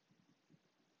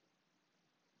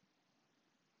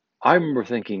 I remember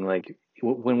thinking like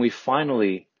when we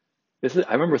finally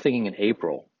I remember thinking in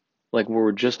April, like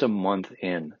we're just a month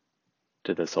in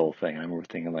to this whole thing. I remember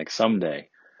thinking like someday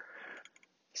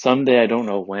I don't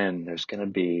know when there's going to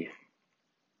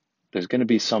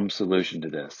be some solution to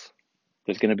this.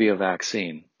 There's going to be a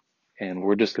vaccine and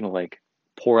we're just going to like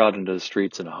pour out into the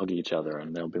streets and hug each other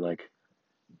and there'll be like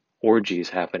orgies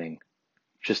happening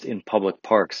just in public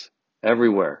parks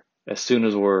everywhere as soon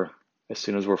as we're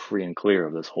free and clear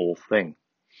of this whole thing.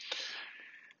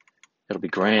 It'll be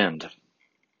grand.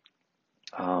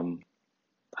 Um,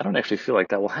 I don't actually feel like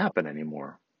that will happen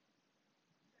anymore.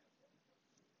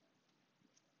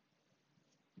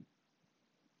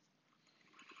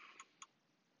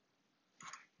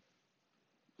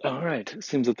 All right. It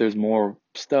seems that there's more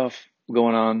stuff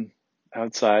going on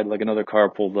outside. Like another car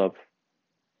pulled up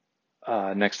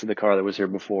next to the car that was here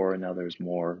before, and now there's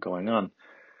more going on.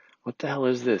 What the hell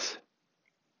is this?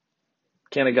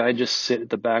 Can't a guy just sit at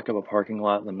the back of a parking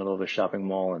lot in the middle of a shopping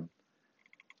mall and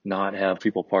not have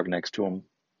people park next to him,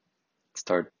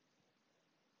 start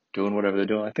doing whatever they're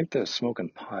doing? I think they're smoking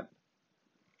pot.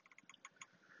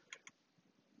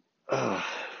 Ugh.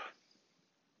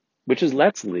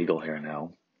 That's legal here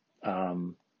now.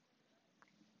 Um,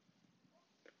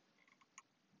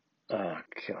 oh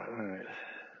God. All right.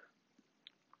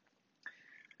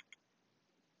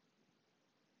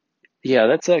 Yeah,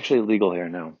 that's actually legal here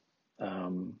now.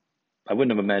 Um, I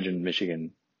wouldn't have imagined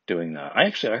Michigan doing that. I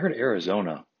heard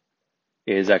Arizona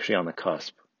is actually on the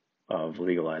cusp of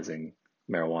legalizing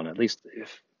marijuana. At least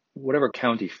if whatever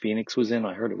county Phoenix was in,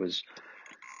 I heard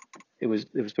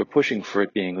they're pushing for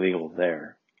it being legal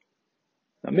there.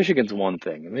 Now, Michigan's one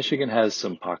thing. Michigan has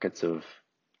some pockets of.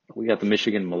 We got the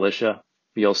Michigan militia.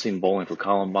 We all seen Bowling for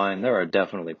Columbine. There are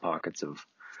definitely pockets of.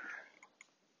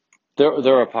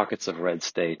 There are pockets of red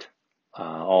state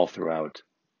all throughout.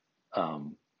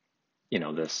 Um,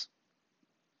 this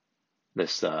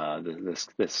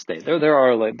this state. There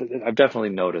are like I've definitely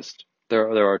noticed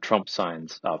there are Trump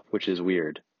signs up, which is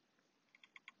weird.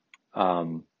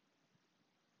 Um,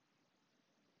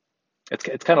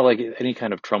 it's kind of like any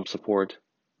kind of Trump support,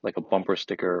 like a bumper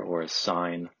sticker or a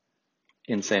sign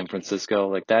in San Francisco.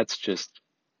 Like that's just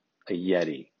a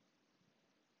Yeti.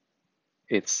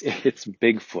 It's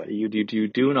Bigfoot. You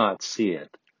do not see it.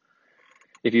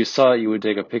 If you saw it, you would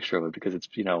take a picture of it because it's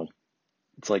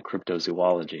like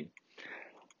cryptozoology.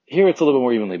 Here, it's a little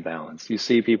more evenly balanced. You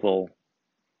see people,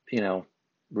 you know,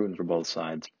 rooting for both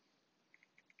sides.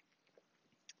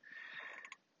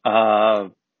 Uh,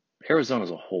 Arizona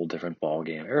is a whole different ball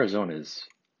game. Arizona is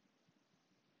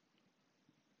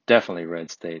definitely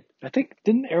red state. I think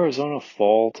didn't Arizona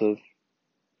fall to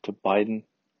Biden?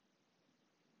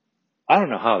 I don't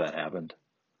know how that happened.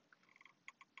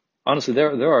 Honestly,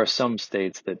 there are some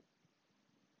states that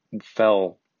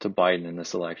fell to Biden in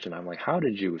this election. I'm like, how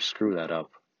did you screw that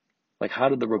up? Like, how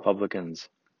did the Republicans,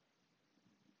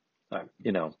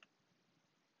 you know,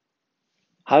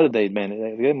 how did they,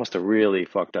 man, they must have really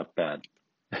fucked up bad.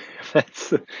 If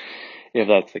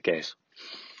that's the case.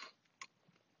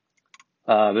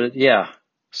 But yeah,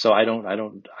 so I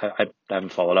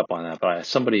haven't followed up on that, but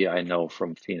somebody I know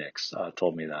from Phoenix,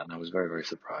 told me that, and I was very, very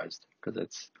surprised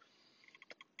because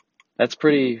that's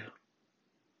pretty,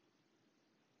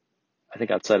 I think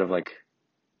outside of like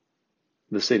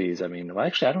the cities, I mean, well,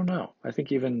 actually, I don't know. I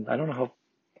think even, I don't know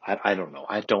how, I don't know.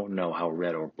 I don't know how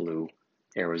red or blue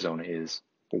Arizona is,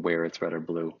 or where it's red or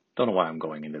blue. Don't know why I'm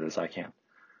going into this. I can't.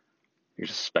 You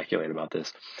just speculate about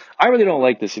this. I really don't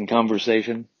like this in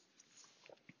conversation.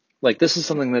 Like, this is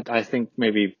something that I think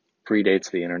maybe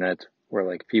predates the internet, where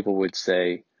like people would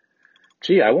say,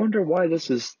 gee, I wonder why is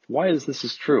this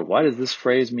is true? Why does this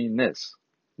phrase mean this?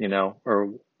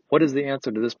 Or what is the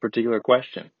answer to this particular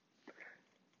question?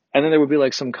 And then there would be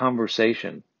like some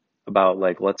conversation about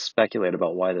like, let's speculate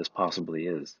about why this possibly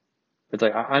is. It's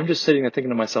like, I'm just sitting there thinking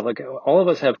to myself, like, all of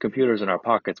us have computers in our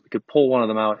pockets. We could pull one of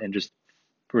them out and just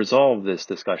resolve this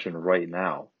discussion right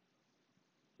now.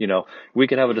 We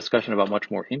could have a discussion about much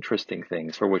more interesting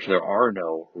things for which there are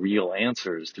no real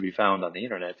answers to be found on the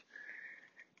internet.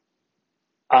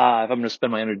 If I'm going to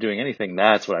spend my energy doing anything,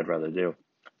 that's what I'd rather do.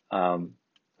 I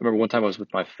remember one time I was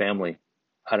with my family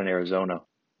out in Arizona,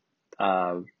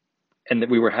 uh, and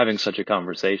we were having such a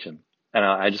conversation. And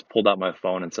I just pulled out my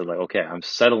phone and said, like, okay, I'm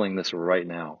settling this right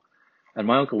now. And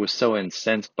my uncle was so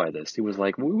incensed by this. He was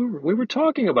like, we were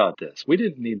talking about this. We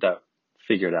didn't need that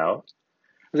figured out.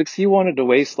 I was like, so you wanted to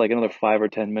waste like another 5 or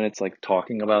 10 minutes, like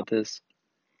talking about this,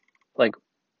 like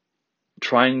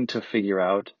trying to figure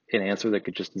out an answer that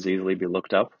could just as easily be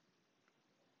looked up.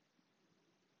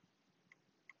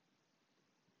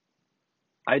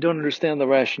 I don't understand the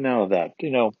rationale of that.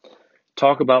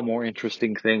 Talk about more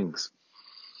interesting things.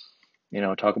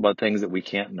 Talk about things that we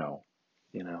can't know.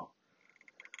 You know,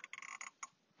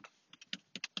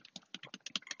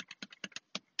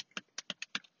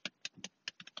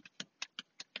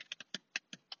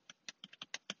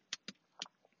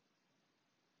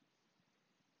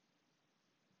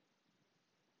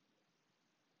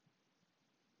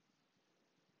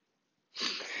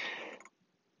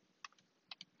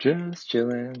 just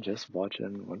chilling, just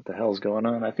watching what the hell's going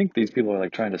on. I think these people are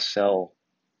like trying to sell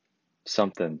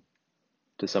something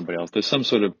to somebody else. There's some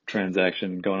sort of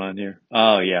transaction going on here.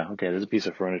 Oh yeah, okay. There's a piece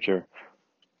of furniture.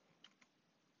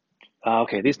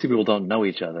 Okay, these two people don't know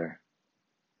each other.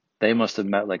 They must have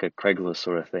met like a Craigslist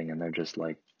sort of thing, and they're just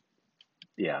like,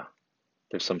 yeah,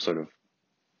 there's some sort of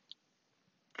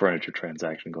furniture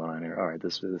transaction going on here. All right,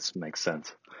 this makes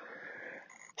sense.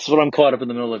 This is what I'm caught up in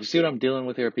the middle of. You see what I'm dealing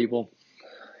with here, people?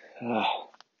 Uh,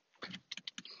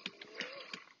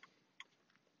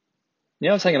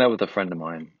 I was hanging out with a friend of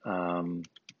mine. A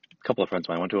couple of friends of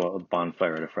mine. I went to a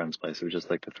bonfire at a friend's place. It was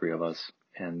just like the three of us.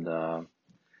 And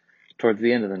towards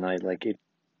the end of the night,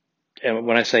 and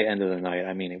when I say end of the night,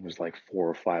 I mean it was like 4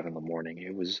 or 5 in the morning.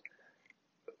 It was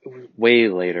way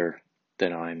later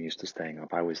than I'm used to staying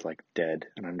up. I was like dead,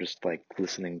 and I'm just like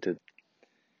listening to.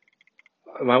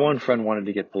 My one friend wanted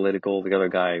to get political. The other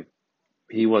guy,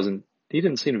 he wasn't. He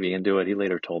didn't seem to be into it. He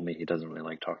later told me he doesn't really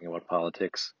like talking about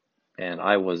politics, and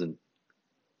I wasn't.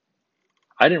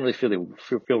 I didn't really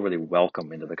feel really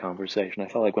welcome into the conversation. I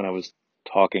felt like when I was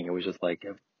talking, it was just like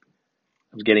I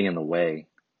was getting in the way.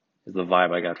 Is the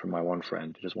vibe I got from my one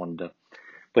friend. He just wanted to,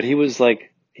 but he was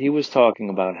talking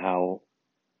about how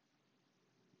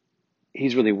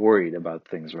he's really worried about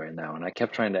things right now, and I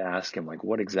kept trying to ask him like,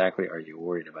 what exactly are you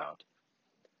worried about?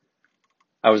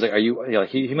 I was like, are you?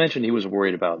 He mentioned he was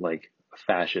worried about like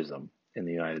fascism in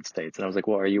the United States, and I was like,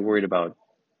 well, are you worried about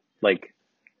like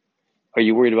Are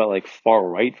you worried about like far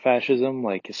right fascism,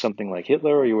 like something like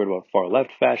Hitler? Or are you worried about far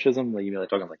left fascism, like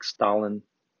talking like Stalin,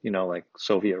 like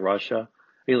Soviet Russia? And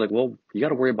he's like, well, you got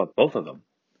to worry about both of them.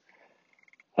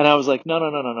 And I was like, no, no,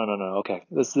 no, no, no, no, no. Okay,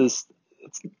 it's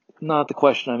not the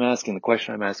question I'm asking. The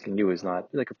question I'm asking you is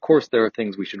not like, of course there are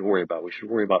things we should worry about. We should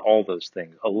worry about all those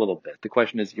things a little bit. The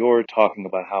question is, you're talking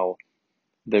about how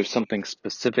there's something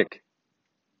specific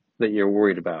that you're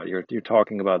worried about. You're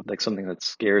talking about like something that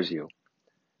scares you.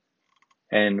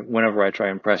 And whenever I try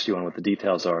and press you on what the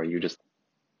details are, you just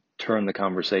turn the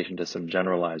conversation to some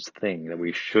generalized thing that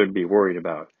we should be worried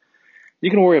about. You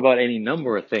can worry about any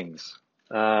number of things.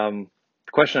 The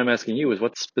question I'm asking you is,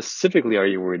 what specifically are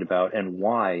you worried about, and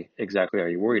why exactly are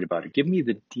you worried about it? Give me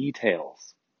the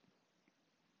details.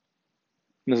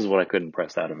 And this is what I couldn't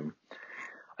press out of him.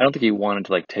 I don't think he wanted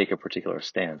to like take a particular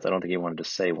stance. I don't think he wanted to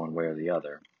say one way or the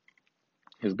other.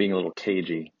 He was being a little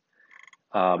cagey.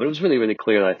 But it was really, really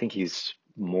clear that I think he's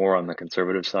more on the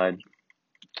conservative side.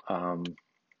 Um,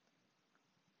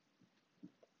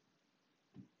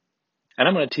 and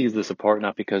I'm going to tease this apart,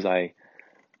 not because I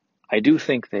do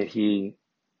think that he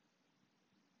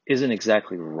isn't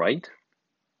exactly right,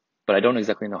 but I don't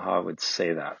exactly know how I would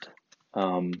say that.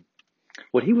 Um,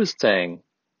 what he was saying,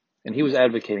 and he was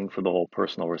advocating for the whole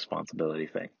personal responsibility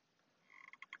thing.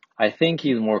 I think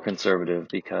he's more conservative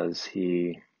because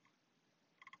he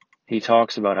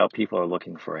talks about how people are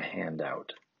looking for a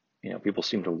handout. People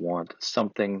seem to want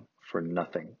something for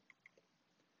nothing.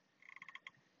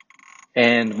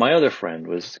 And my other friend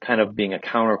was kind of being a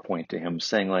counterpoint to him,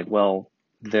 saying like, well,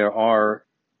 there are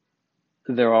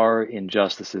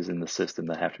injustices in the system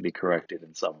that have to be corrected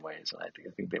in some ways. And I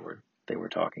think they were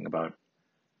talking about,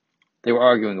 they were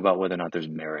arguing about whether or not there's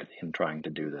merit in trying to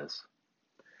do this.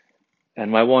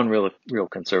 And my one real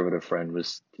conservative friend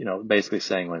was, basically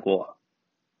saying like, well,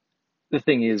 the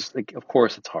thing is, like, of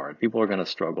course it's hard. People are going to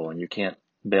struggle and you can't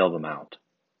bail them out.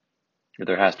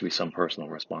 There has to be some personal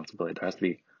responsibility. There has to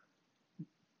be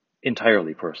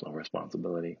entirely personal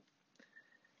responsibility.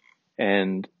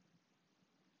 And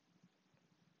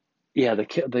yeah,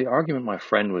 the argument my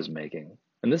friend was making,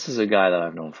 and this is a guy that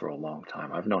I've known for a long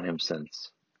time. I've known him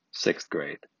since sixth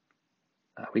grade.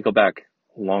 We go back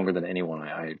longer than anyone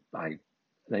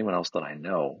else that I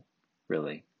know,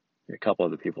 really. A couple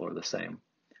other people are the same.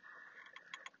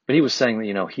 But he was saying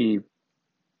that, he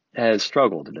has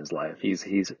struggled in his life.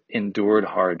 He's endured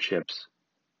hardships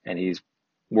and he's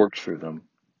worked through them.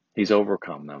 He's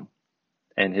overcome them.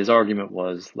 And his argument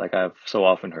was, like I've so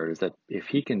often heard, is that if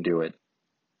he can do it,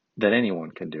 then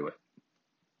anyone can do it.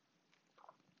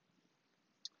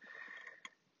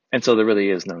 And so there really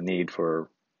is no need for,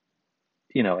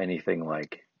 anything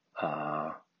like,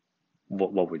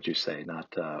 what would you say?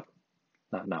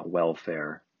 Not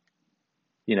welfare.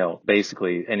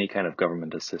 Basically any kind of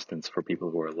government assistance for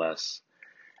people who are less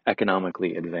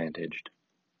economically advantaged,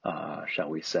 shall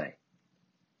we say.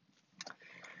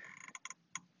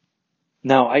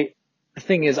 Now, the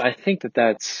thing is, I think that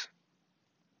that's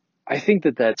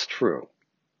true.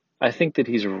 I think that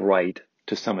he's right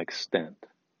to some extent.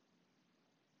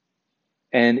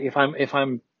 And if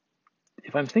I'm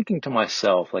thinking to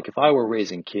myself, like if I were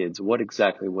raising kids, what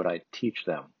exactly would I teach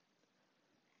them?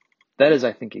 That is,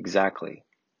 I think, exactly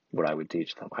what I would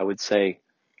teach them. I would say,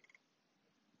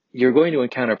 you're going to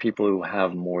encounter people who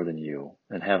have more than you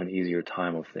and have an easier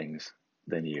time of things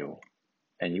than you.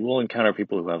 And you will encounter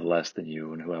people who have less than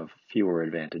you and who have fewer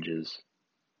advantages,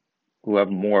 who have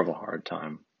more of a hard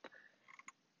time.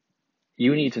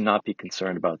 You need to not be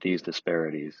concerned about these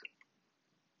disparities.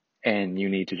 And you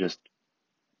need to just,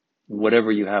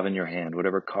 whatever you have in your hand,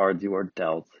 whatever cards you are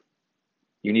dealt,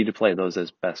 you need to play those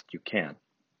as best you can.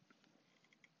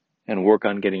 And work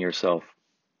on getting yourself,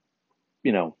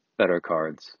 better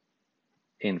cards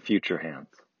in future hands.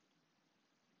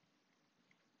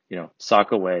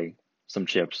 Sock away some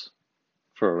chips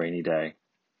for a rainy day.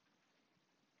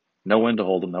 Know when to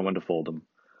hold them, know when to fold them.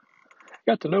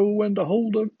 Got to know when to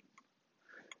hold them.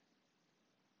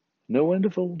 Know when to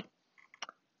fold.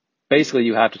 Basically,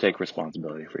 you have to take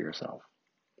responsibility for yourself.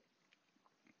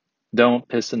 Don't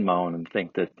piss and moan and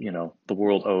think that, the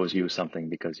world owes you something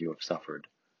because you have suffered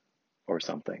or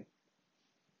something.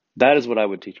 That is what I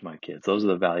would teach my kids. Those are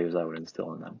the values I would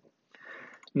instill in them.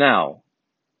 Now,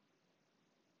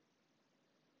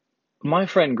 my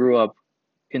friend grew up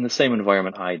in the same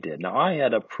environment I did. Now, I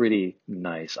had a pretty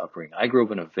nice upbringing. I grew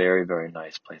up in a very, very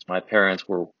nice place. My parents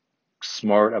were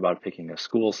smart about picking a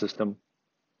school system.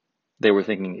 They were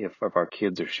thinking, if our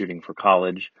kids are shooting for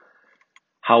college,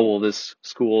 how will this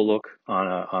school look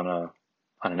on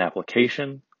an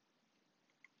application?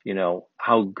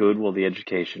 How good will the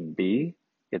education be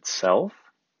itself?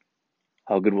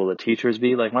 How good will the teachers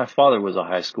be? Like my father was a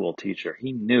high school teacher.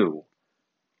 He knew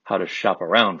how to shop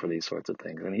around for these sorts of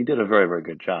things, and he did a very, very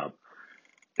good job.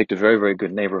 Picked a very, very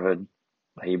good neighborhood.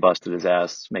 He busted his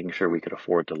ass making sure we could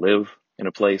afford to live in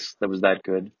a place that was that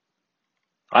good.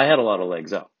 I had a lot of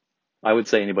legs up. I would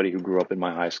say anybody who grew up in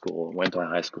my high school, went to my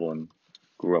high school and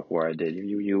grew up where I did,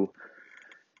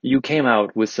 you came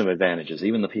out with some advantages.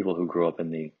 Even the people who grew up in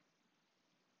the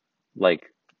like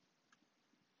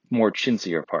more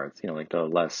chintzier parts, like the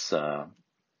less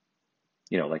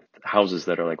like houses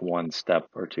that are like one step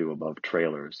or two above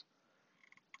trailers.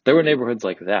 There were neighborhoods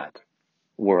like that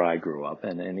where I grew up,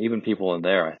 and even people in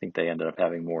there, I think they ended up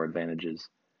having more advantages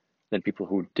than people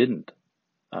who didn't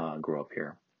grow up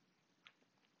here.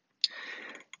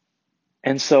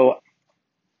 And so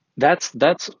that's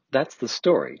the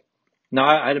story.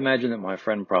 Now, I'd imagine that my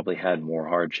friend probably had more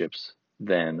hardships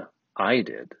than I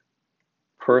did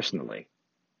personally.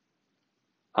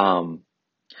 Um,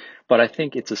 but I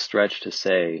think it's a stretch to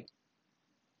say,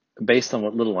 based on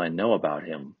what little I know about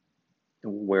him,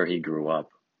 where he grew up,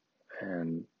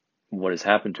 and what has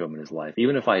happened to him in his life,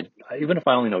 even if I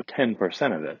only know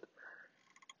 10% of it,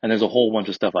 and there's a whole bunch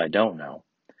of stuff I don't know,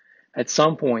 at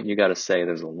some point you got to say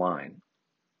there's a line.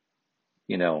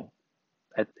 You know,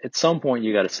 at some point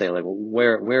you got to say, like,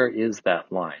 well, where is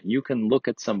that line? You can look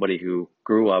at somebody who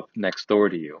grew up next door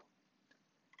to you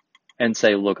and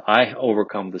say, look, I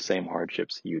overcome the same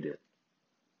hardships you did.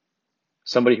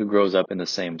 Somebody who grows up in the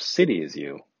same city as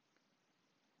you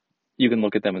can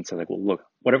look at them and say, like, well, look,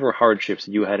 whatever hardships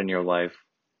you had in your life,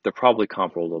 they're probably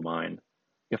comparable to mine.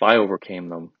 If I overcame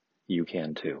them, you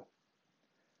can too.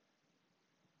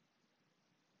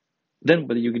 Then,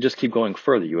 but you can just keep going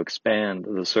further. You expand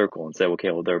the circle and say,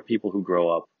 okay, well, there are people who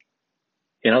grow up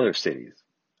in other cities,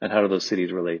 and how do those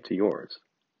cities relate to yours?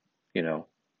 You know,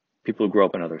 people who grow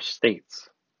up in other states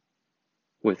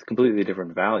with completely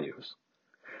different values,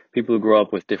 people who grow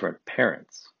up with different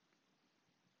parents,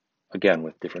 again,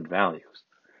 with different values,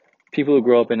 people who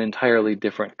grow up in entirely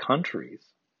different countries.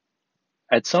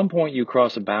 At some point, you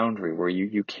cross a boundary where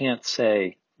you can't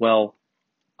say, well,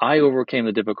 I overcame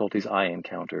the difficulties I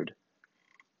encountered,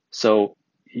 so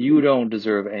you don't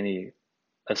deserve any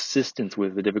assistance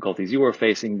with the difficulties you are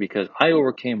facing because I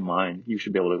overcame mine. You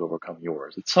should be able to overcome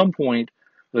yours. At some point,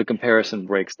 the comparison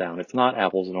breaks down. It's not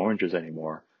apples and oranges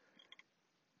anymore.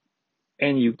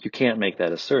 And you can't make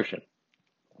that assertion.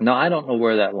 Now, I don't know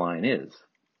where that line is,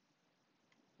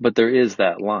 but there is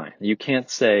that line. You can't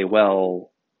say,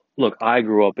 well, look, I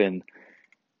grew up in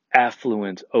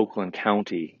affluent Oakland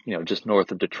County, just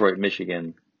north of Detroit,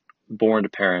 Michigan, born to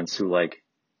parents who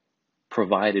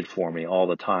provided for me all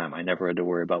the time. I never had to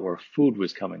worry about where food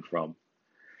was coming from.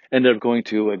 Ended up going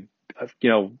to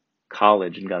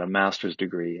college and got a master's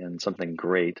degree in something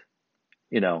great,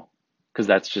 because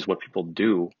that's just what people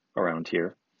do around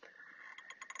here.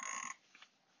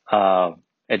 Uh,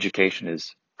 Education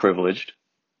is privileged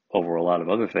over a lot of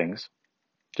other things,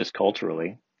 just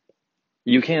culturally.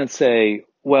 You can't say,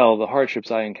 well, the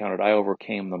hardships I encountered, I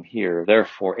overcame them here.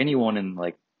 Therefore, anyone in,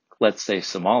 let's say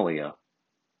Somalia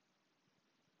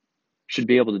should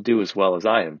be able to do as well as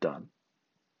I have done.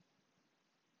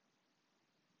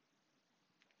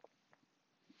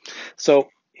 So,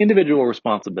 individual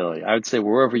responsibility. I would say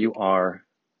wherever you are,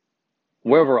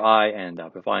 wherever I end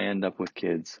up, if I end up with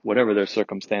kids, whatever their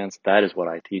circumstance, that is what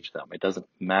I teach them. It doesn't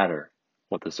matter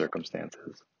what the circumstance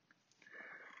is.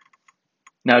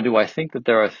 Now, do I think that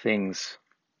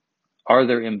are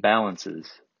there imbalances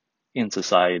in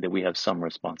society that we have some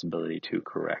responsibility to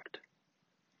correct?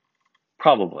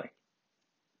 Probably.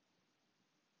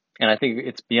 And I think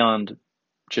it's beyond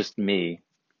just me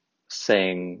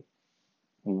saying,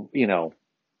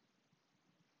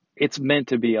 it's meant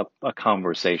to be a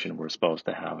conversation we're supposed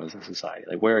to have as a society.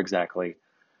 Like, where exactly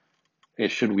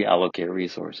should we allocate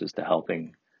resources to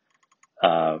helping,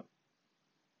 uh,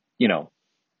 you know,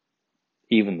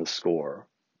 even the score,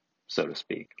 so to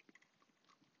speak?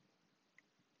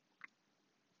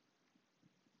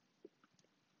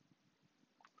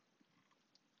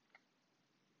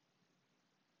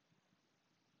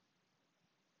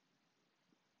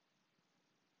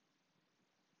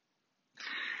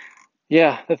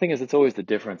 Yeah, the thing is, it's always the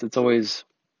difference.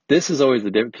 This is always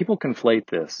the difference. People conflate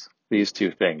these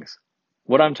two things.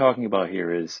 What I'm talking about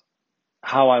here is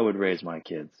how I would raise my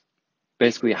kids.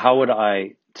 Basically, how would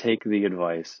I take the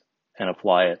advice and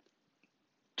apply it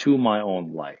to my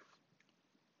own life?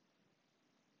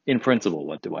 In principle,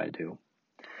 what do I do?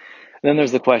 Then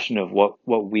there's the question of what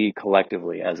we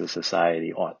collectively as a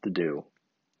society ought to do.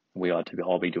 We ought to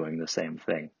all be doing the same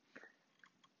thing.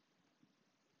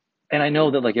 And I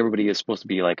know that everybody is supposed to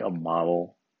be like a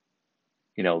model,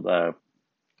 you know,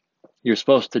 You're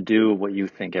supposed to do what you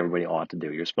think everybody ought to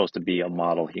do. You're supposed to be a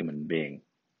model human being,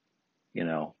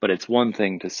 but it's one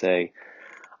thing to say,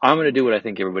 I'm going to do what I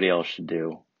think everybody else should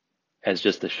do as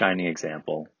just a shining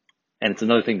example. And it's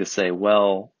another thing to say,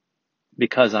 well,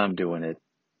 because I'm doing it,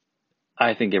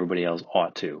 I think everybody else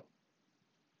ought to,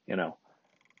 you know,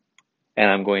 and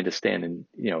I'm going to stand and,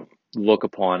 look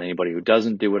upon anybody who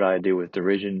doesn't do what I do with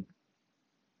derision.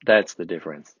 That's the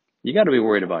difference. You got to be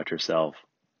worried about yourself.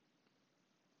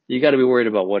 You got to be worried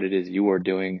about what it is you are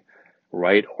doing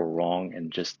right or wrong,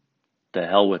 and just the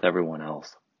hell with everyone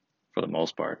else for the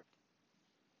most part.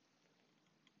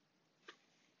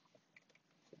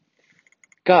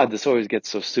 God, this always gets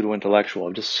so pseudo-intellectual.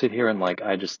 I just sit here and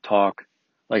I just talk.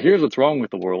 Like, here's what's wrong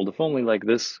with the world. If only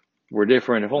this were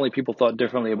different, if only people thought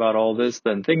differently about all this,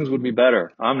 then things would be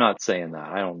better. I'm not saying that.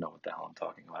 I don't know what the hell I'm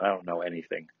talking about. I don't know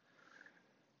anything.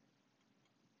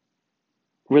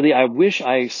 Really, I wish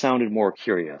I sounded more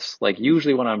curious. Like,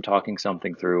 usually when I'm talking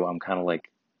something through, I'm kind of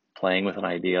playing with an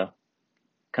idea,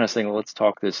 kind of saying, well, let's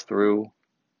talk this through.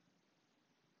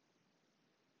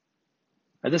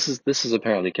 And this is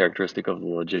apparently characteristic of the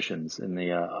logicians in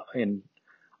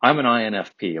I'm an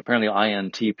INFP. Apparently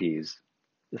INTPs,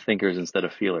 the thinkers instead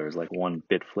of feelers, like one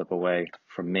bit flip away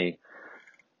from me.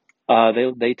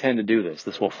 They tend to do this.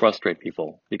 This will frustrate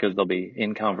people because they'll be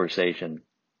in conversation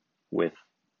with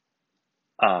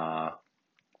uh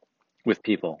with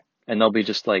people, and they'll be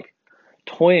just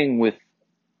toying with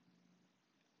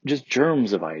just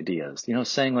germs of ideas,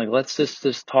 saying let's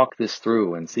just talk this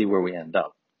through and see where we end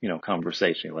up,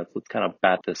 conversationally. Let's kind of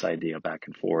bat this idea back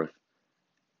and forth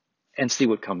and see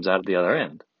what comes out at the other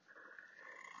end.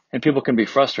 And people can be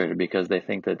frustrated because they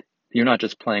think that you're not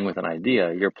just playing with an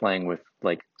idea, you're playing with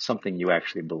something you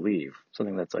actually believe,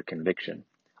 something that's a conviction.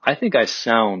 I think I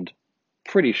sound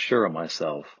pretty sure of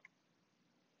myself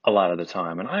a lot of the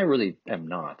time, and I really am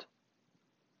not.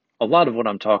 A lot of what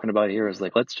I'm talking about here is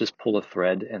let's just pull a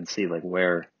thread and see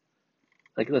where,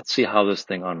 let's see how this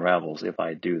thing unravels if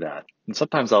I do that. And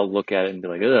sometimes I'll look at it and be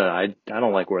like, ugh, I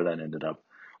don't like where that ended up.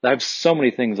 I have so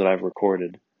many things that I've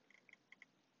recorded,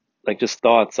 just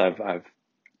thoughts I've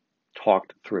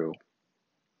talked through.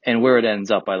 And where it ends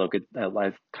up, I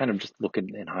kind of just look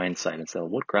in hindsight and say, well,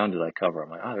 what ground did I cover? I'm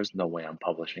like, there's no way I'm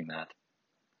publishing that.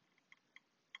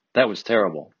 That was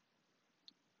terrible.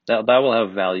 That will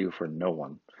have value for no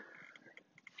one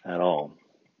at all.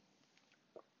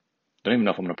 Don't even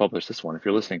know if I'm going to publish this one if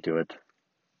you're listening to it.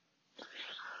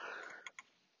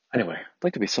 Anyway, I'd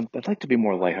like to be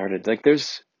more lighthearted.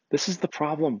 This is the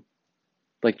problem.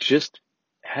 Just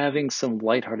having some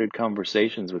lighthearted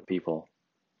conversations with people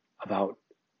about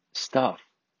stuff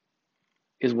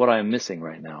is what I'm missing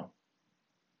right now.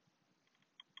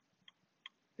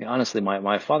 Honestly,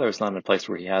 my father is not in a place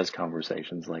where he has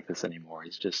conversations like this anymore.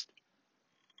 He's just,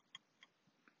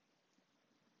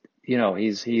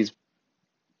 he's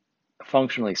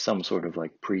functionally some sort of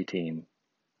preteen,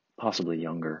 possibly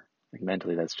younger.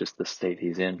 Mentally, that's just the state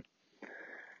he's in.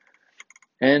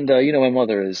 And my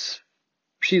mother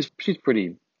she's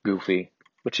pretty goofy,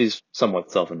 but she's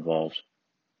somewhat self-involved.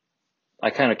 I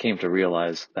kind of came to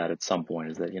realize that at some point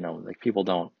is that people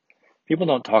don't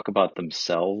talk about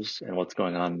themselves and what's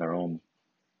going on in their own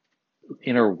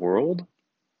inner world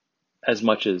as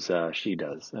much as she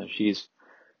does.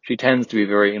 She tends to be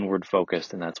very inward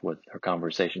focused, and that's what her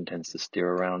conversation tends to steer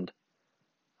around.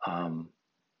 Um,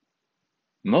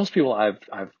 Most people I've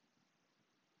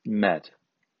met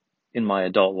in my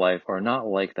adult life are not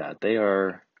like that. They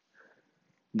are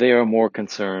more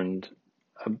concerned.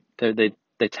 They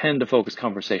tend to focus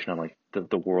conversation on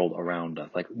the world around us,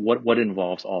 what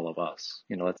involves all of us.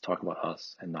 Let's talk about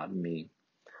us and not me.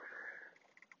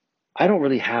 I don't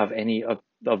really have any of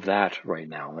that right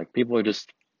now. People are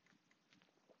just,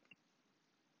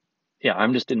 yeah,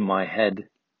 I'm just in my head.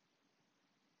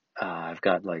 I've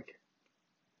got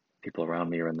people around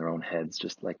me are in their own heads,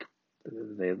 just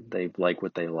they like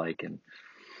what they like. And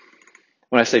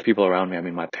when I say people around me, I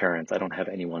mean my parents. I don't have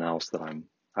anyone else that I'm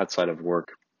outside of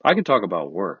work. I can talk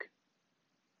about work.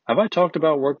 Have I talked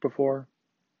about work before?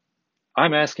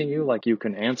 I'm asking you you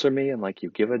can answer me and you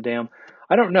give a damn.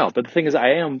 I don't know, but the thing is,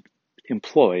 I am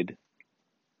employed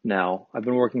now. I've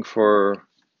been working for,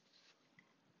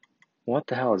 what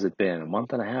the hell has it been? A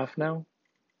month and a half now?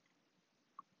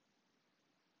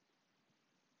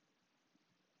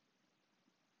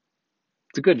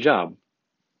 It's a good job.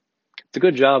 It's a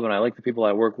good job, and I like the people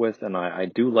I work with, and I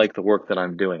do like the work that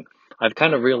I'm doing. I've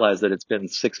kind of realized that it's been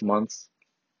 6 months,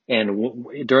 and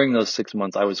during those 6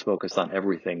 months, I was focused on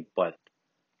everything but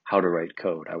how to write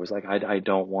code. I was like, I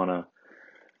don't want to.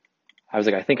 I was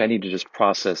like, I think I need to just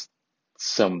process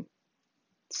some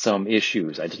some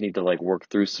issues. I just need to like work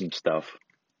through some stuff.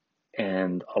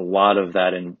 And a lot of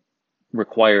that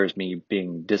requires me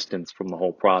being distanced from the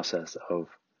whole process of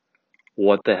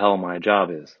what the hell my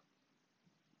job is.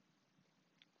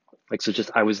 Like, so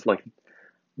just, I was like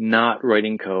not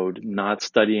writing code, not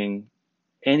studying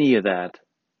any of that,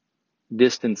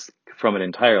 distance from it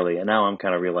entirely. And now I'm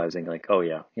kind of realizing like, oh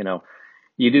yeah,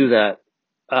 you do that,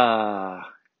 uh,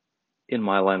 in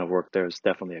my line of work, there's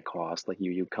definitely a cost. Like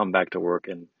you come back to work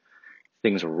and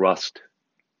things rust,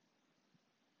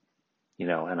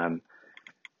 and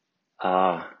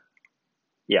uh,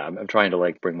 I'm trying to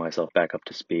like bring myself back up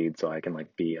to speed so I can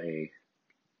like be a,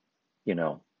 you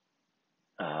know,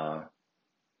 uh,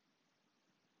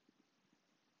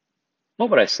 what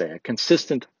would I say? A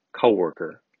consistent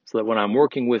coworker so that when I'm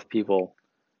working with people,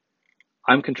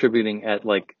 I'm contributing at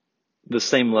like the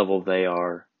same level they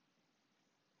are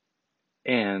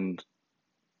and,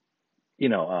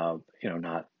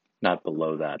 not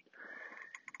below that.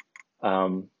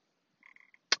 Um,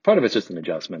 Part of it's just an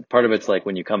adjustment. Part of it's like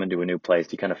when you come into a new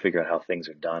place, you kind of figure out how things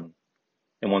are done.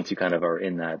 And once you kind of are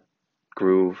in that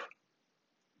groove,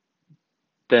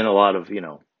 then a lot of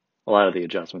the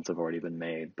adjustments have already been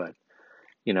made. But,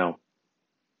 you know,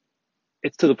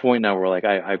 it's to the point now where like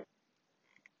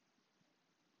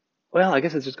well, I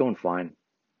guess it's just going fine.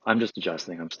 I'm just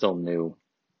adjusting. I'm still new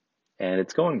and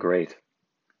it's going great.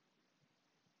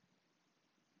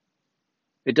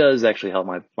 It does actually help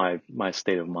my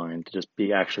state of mind to just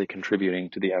be actually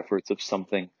contributing to the efforts of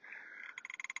something,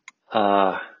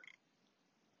 uh,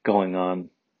 going on,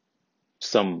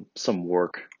 some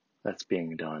work that's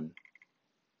being done.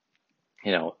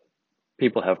 You know,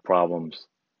 people have problems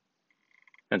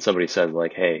and somebody says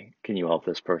like, hey, can you help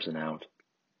this person out?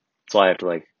 So I have to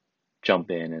like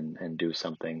jump in and do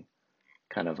something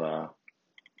kind of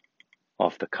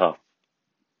off the cuff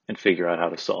and figure out how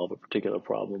to solve a particular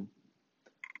problem.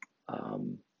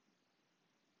 Um,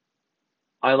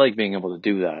 I like being able to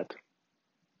do that.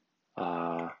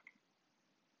 Uh,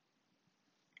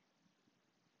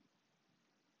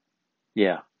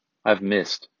 yeah, I've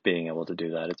missed being able to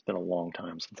do that. It's been a long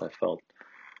time since I felt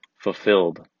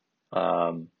fulfilled.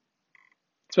 Um,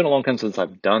 it's been a long time since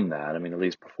I've done that. I mean, at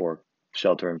least before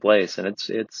shelter in place, and it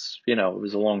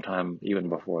was a long time even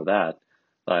before that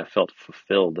that I felt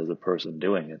fulfilled as a person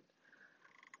doing it.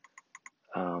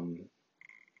 Um,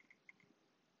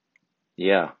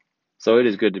 yeah, so it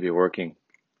is good to be working.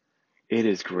 It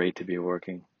is great to be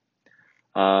working.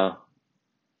 Uh,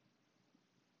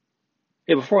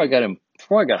 yeah, before I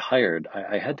got hired,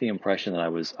 I had the impression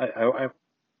that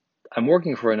I'm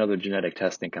working for another genetic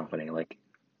testing company. Like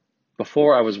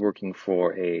before, I was working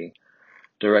for a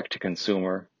direct to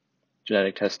consumer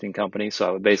genetic testing company. So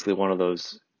I was basically one of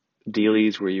those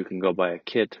dealies where you can go buy a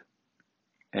kit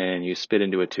and you spit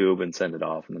into a tube and send it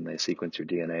off, and then they sequence your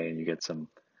DNA and you get some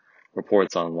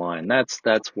reports online.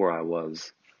 That's where I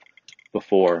was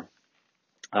before.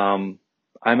 Um,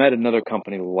 I'm at another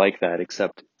company like that,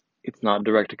 except it's not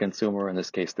direct to consumer. In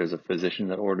this case, there's a physician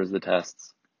that orders the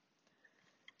tests,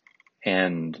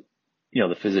 and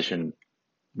the physician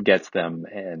gets them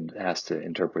and has to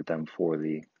interpret them for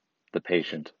the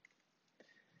patient.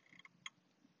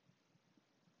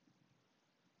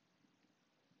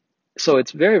 So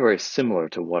it's very, very similar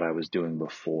to what I was doing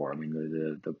before. I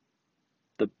mean,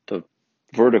 the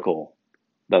vertical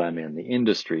that I'm in, the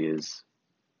industry is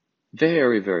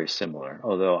very, very similar,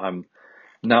 although I'm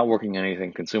not working on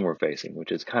anything consumer facing,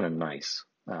 which is kind of nice.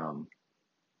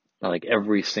 Like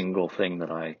every single thing that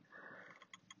I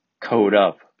code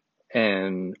up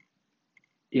and,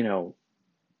 you know,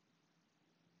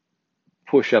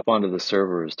 push up onto the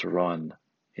servers to run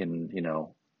in,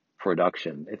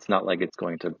 production. It's not like it's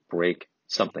going to break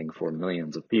something for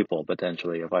millions of people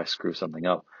potentially if I screw something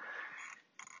up.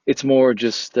 It's more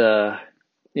just, you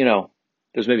know,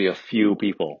 there's maybe a few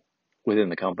people within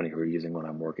the company who are using what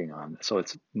I'm working on. So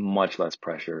it's much less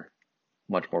pressure,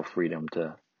 much more freedom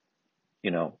to,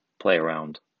 play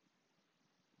around.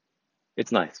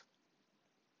 It's nice.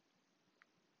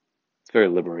 It's very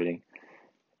liberating.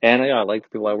 And yeah, I like the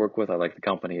people I work with. I like the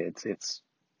company. It's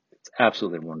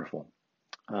absolutely wonderful.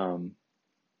 Um,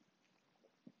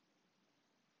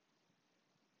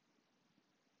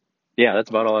 yeah, that's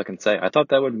about all I can say. I thought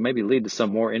that would maybe lead to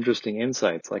some more interesting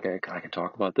insights. Like I can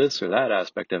talk about this or that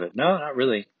aspect of it. No, not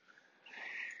really.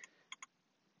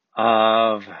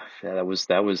 Uh, yeah,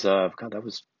 God, that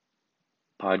was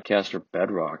podcaster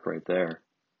bedrock right there.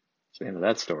 That's the end of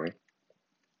that story.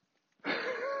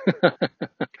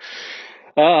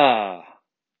 Ah,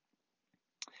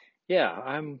 yeah,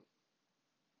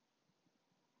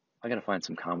 I gotta find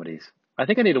some comedies. I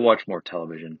think I need to watch more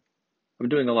television. I'm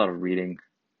doing a lot of reading.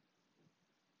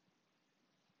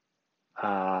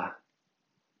 Uh,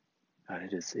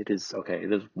 it is okay.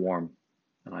 It is warm,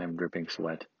 and I am dripping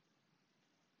sweat.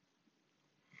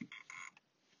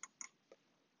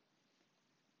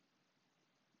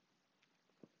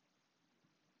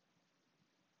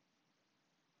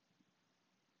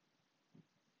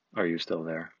 Are you still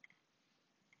there?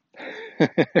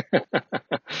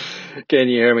 Can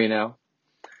you hear me now?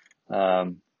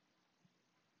 Um,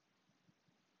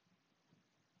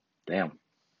 damn,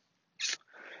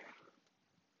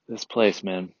 this place,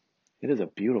 man. It is a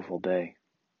beautiful day.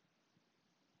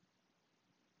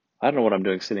 I don't know what I'm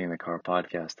doing sitting in the car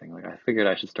podcasting. Like, I figured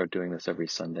I should start doing this every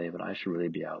Sunday, but I should really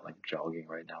be out like jogging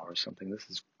right now or something. This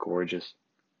is gorgeous.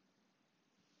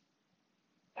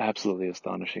 Absolutely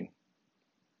astonishing.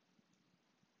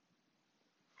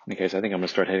 In any case, I think I'm gonna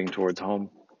start heading towards home.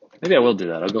 Maybe I will do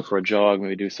that. I'll go for a jog,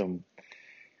 maybe do some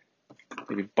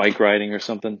maybe bike riding or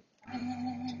something.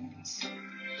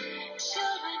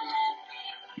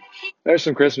 There's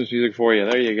some Christmas music for you.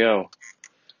 There you go.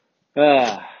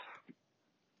 Ah,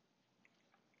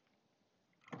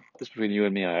 just between you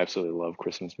and me, I absolutely love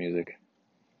Christmas music.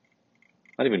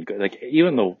 Not even good, like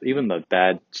even the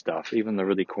bad stuff, even the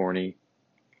really corny,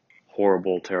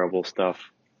 horrible, terrible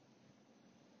stuff.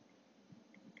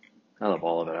 I love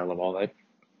all of it. I love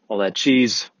all that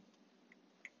cheese.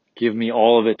 Give me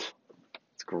all of it.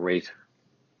 It's great.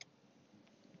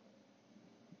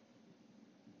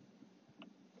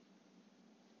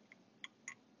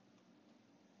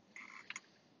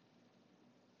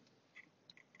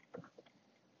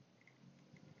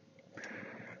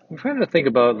 I'm trying to think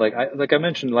about like I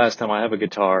mentioned last time. I have a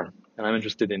guitar, and I'm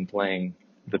interested in playing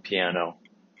the piano.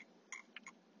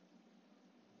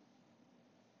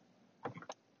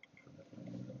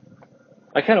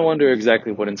 I kind of wonder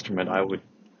exactly what instrument I would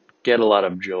get a lot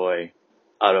of joy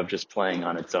out of just playing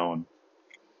on its own.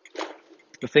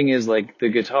 The thing is, like the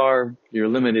guitar, you're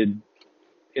limited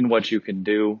in what you can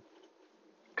do,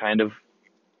 kind of.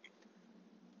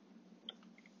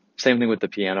 Same thing with the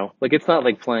piano. Like it's not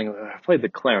like playing. I played the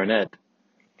clarinet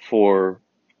for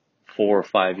 4 or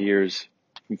 5 years,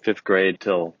 from fifth grade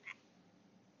till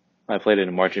I played it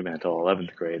in marching band till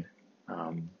 11th grade,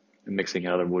 and mixing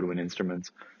other woodwind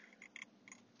instruments.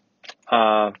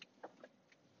 Uh,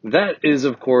 that is,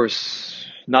 of course,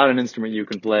 not an instrument you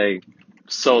can play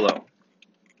solo.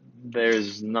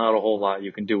 There's not a whole lot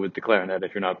you can do with the clarinet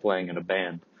if you're not playing in a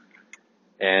band.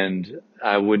 And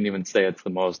I wouldn't even say it's the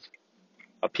most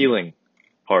appealing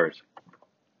part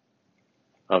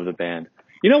of the band.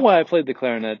 You know why I played the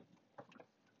clarinet?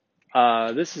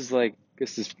 This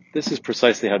is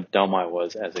precisely how dumb I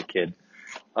was as a kid.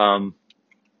 Um,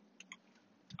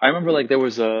 I remember like there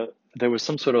was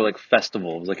some sort of like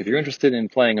festival. It was like if you're interested in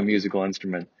playing a musical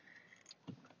instrument,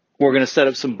 we're gonna set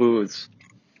up some booths.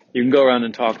 You can go around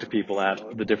and talk to people at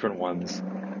the different ones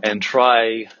and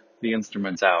try the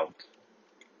instruments out.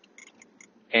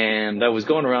 And I was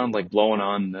going around like blowing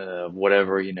on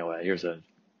whatever, here's a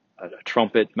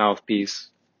trumpet mouthpiece,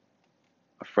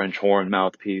 a French horn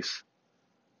mouthpiece,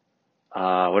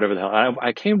 whatever the hell.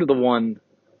 I came to the one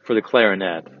for the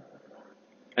clarinet,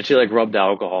 and she like rubbed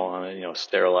alcohol on it,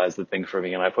 sterilized the thing for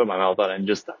me, and I put my mouth on it, and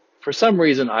just for some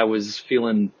reason I was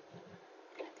feeling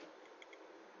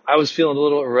a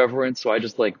little irreverent, so I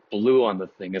just like blew on the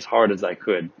thing as hard as I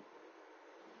could,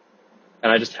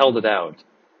 and I just held it out.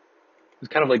 It was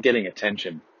kind of like getting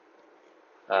attention.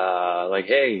 Like,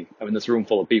 hey, I'm in this room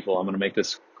full of people. I'm gonna make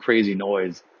this crazy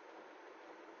noise,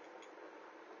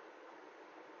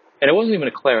 and it wasn't even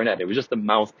a clarinet. It was just a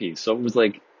mouthpiece. So it was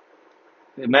like,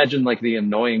 imagine like the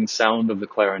annoying sound of the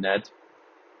clarinet,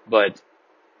 but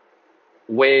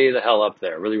way the hell up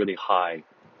there, really, really high.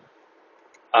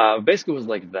 Basically, it was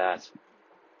like that.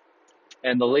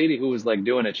 And the lady who was like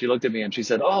doing it, she looked at me and she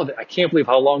said, "Oh, I can't believe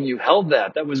how long you held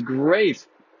that. That was great."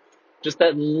 Just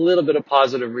that little bit of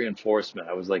positive reinforcement.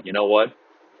 I was like, you know what?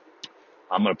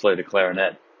 I'm gonna play the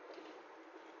clarinet.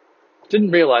 Didn't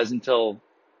realize until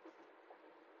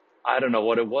I don't know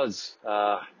what it was.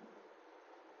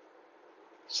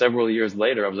 Several years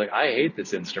later, I was like, I hate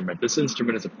this instrument. This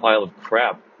instrument is a pile of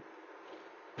crap.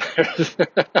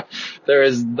 There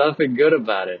is nothing good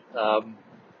about it.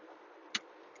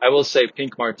 I will say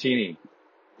Pink Martini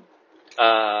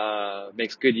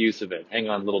makes good use of it. Hang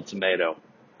on, little tomato.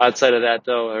 Outside of that,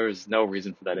 though, there is no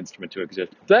reason for that instrument to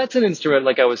exist. That's an instrument,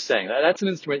 like I was saying, that's an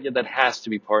instrument that has to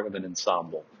be part of an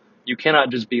ensemble. You cannot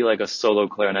just be like a solo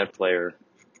clarinet player.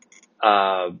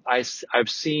 I've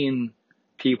seen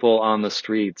people on the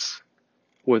streets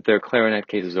with their clarinet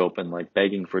cases open, like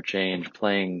begging for change,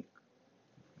 playing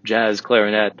jazz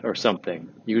clarinet or something.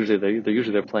 Usually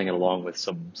they're playing it along with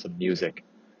some music.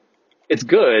 It's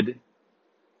good,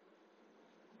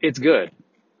 it's good,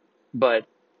 but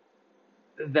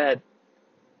that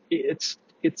it's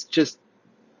just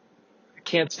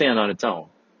can't stand on its own.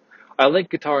 I like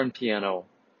guitar and piano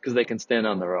because they can stand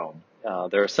on their own.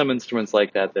 There are some instruments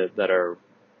like that are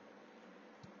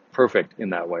perfect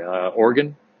in that way.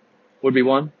 Organ would be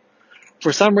one.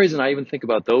 For some reason, I even think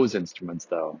about those instruments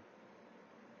though,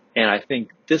 and I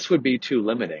think this would be too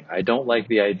limiting. I don't like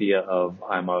the idea of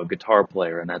I'm a guitar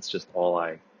player and that's all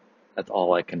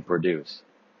I can produce.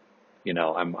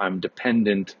 I'm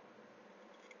dependent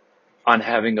on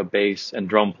having a bass and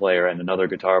drum player and another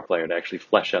guitar player to actually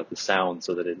flesh out the sound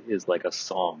so that it is like a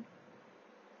song.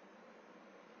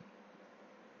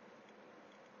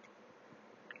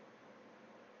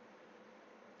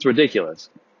 It's ridiculous.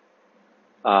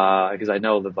 Because I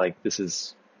know that like this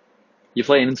is you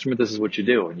play an instrument, this is what you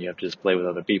do, and you have to just play with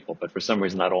other people. But for some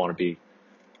reason, I don't want to be.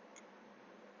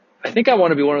 I think I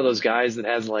want to be one of those guys that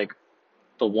has like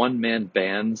the one man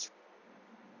bands,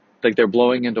 like they're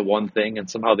blowing into one thing, and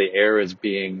somehow the air is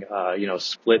being,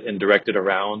 split and directed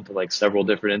around to like several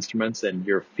different instruments, and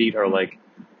your feet are like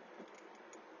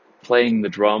playing the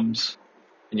drums,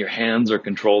 and your hands are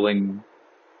controlling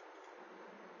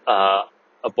uh,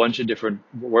 a bunch of different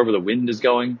wherever the wind is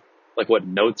going, like what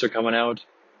notes are coming out.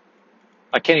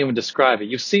 I can't even describe it.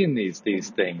 You've seen these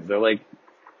things. They're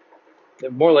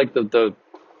more like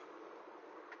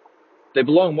they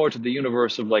belong more to the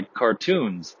universe of like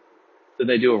cartoons than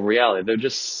they do of reality. They're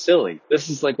just silly. This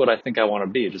is like what I think I want to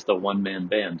be, just a one man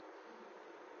band.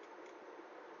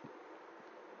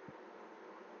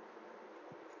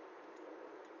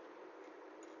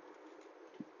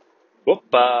 Whoop!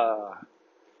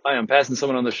 I am passing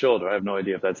someone on the shoulder. I have no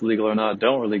idea if that's legal or not.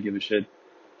 Don't really give a shit.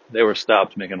 They were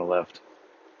stopped making a left.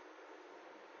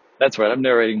 That's right. I'm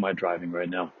narrating my driving right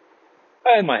now.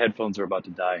 And my headphones are about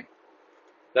to die.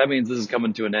 That means this is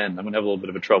coming to an end. I'm gonna have a little bit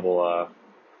of a trouble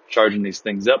charging these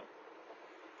things up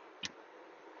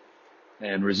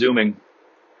and resuming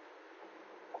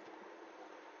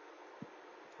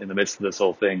in the midst of this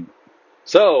whole thing.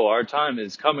 So our time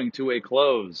is coming to a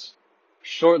close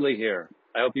shortly here.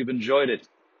 I hope you've enjoyed it.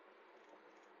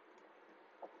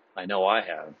 I know I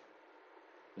have.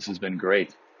 This has been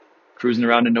great. Cruising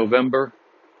around in November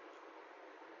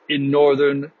in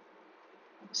northern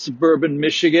suburban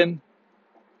Michigan,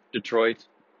 Detroit.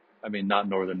 I mean, not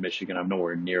northern Michigan. I'm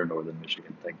nowhere near northern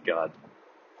Michigan, thank God.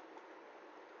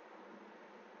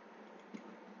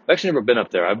 I've actually never been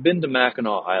up there. I've been to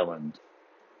Mackinac Island.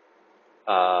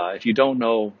 If you don't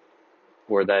know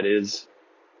where that is,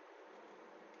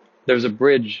 there's a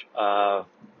bridge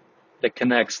that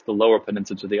connects the lower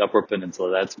peninsula to the upper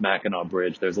peninsula. That's Mackinac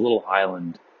Bridge. There's a little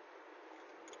island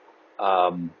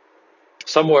um,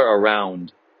 somewhere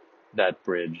around that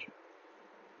bridge,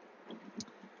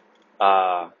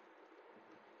 uh,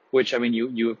 which I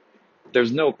mean,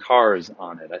 there's no cars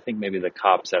on it. I think maybe the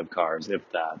cops have cars, if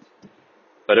that.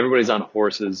 But everybody's on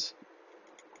horses.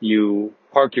 You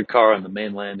park your car on the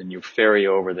mainland and you ferry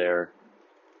over there,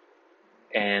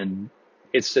 and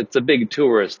it's a big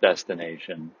tourist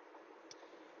destination.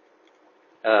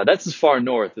 That's as far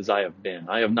north as I have been.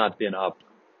 I have not been up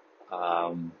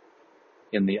um,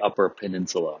 in the Upper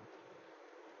Peninsula,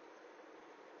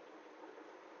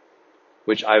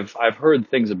 which I've heard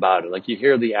things about it. Like you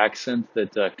hear the accent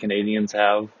that Canadians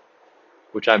have,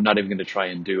 which I'm not even going to try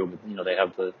and do. But they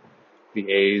have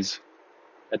the A's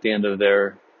at the end of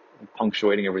their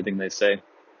punctuating everything they say.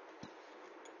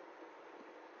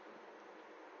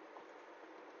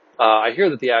 I hear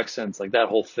that the accents, like that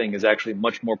whole thing, is actually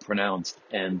much more pronounced,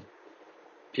 and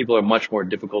people are much more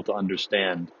difficult to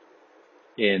understand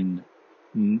in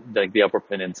like the Upper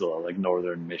Peninsula, like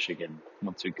northern Michigan.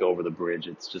 Once you go over the bridge,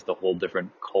 it's just a whole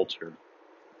different culture.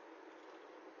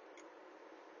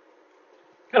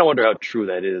 Kind of wonder how true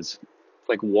that is. It's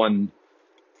like one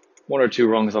or two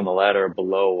rungs on the ladder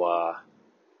below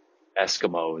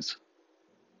Eskimos.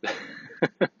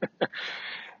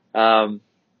 um,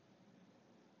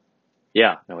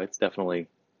 yeah, no, it is definitely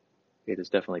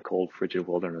cold, frigid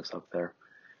wilderness up there.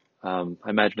 I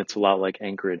imagine it's a lot like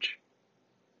Anchorage,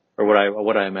 or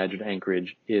what I imagine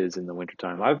Anchorage is in the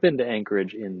wintertime. I've been to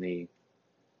Anchorage in the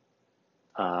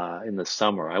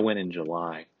summer. I went in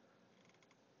July.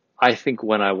 I think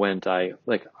when I went, I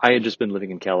had just been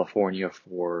living in California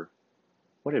for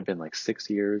what had been like 6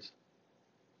 years,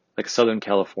 like Southern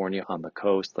California on the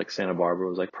coast, like Santa Barbara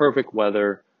was like perfect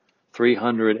weather,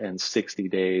 360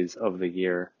 days of the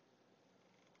year.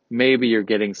 Maybe you're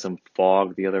getting some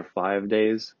fog the other 5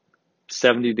 days,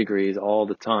 70 degrees all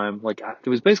the time. Like it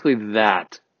was basically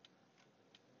that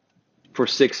for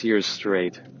 6 years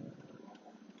straight.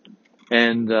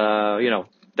 And,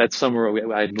 that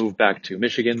summer I'd moved back to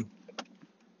Michigan.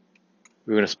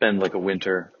 We were going to spend like a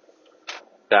winter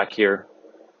back here.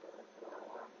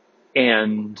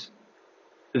 And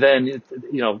then,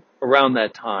 around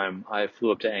that time, I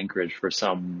flew up to Anchorage for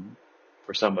some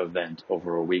event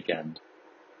over a weekend.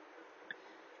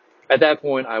 At that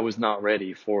point, I was not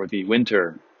ready for the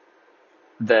winter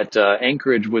that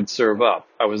Anchorage would serve up.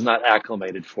 I was not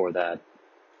acclimated for that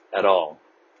at all.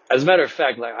 As a matter of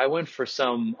fact, like I went for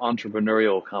some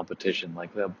entrepreneurial competition,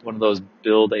 like one of those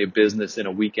build a business in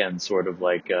a weekend sort of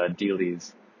like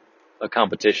dealies, a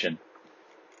competition.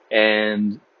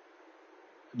 And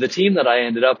the team that I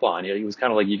ended up on, it was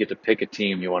kind of like you get to pick a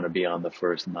team you want to be on the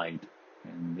first night,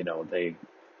 and they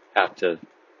have to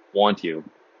want you.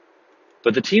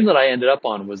 But the team that I ended up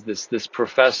on was this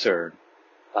professor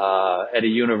at a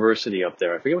university up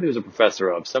there. I forget what he was a professor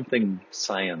of, something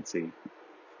sciencey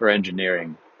or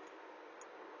engineering.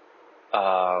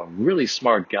 Really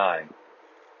smart guy.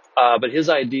 But his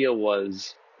idea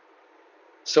was,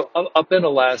 so up in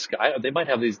Alaska, they might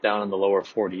have these down in the lower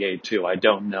 48 too. I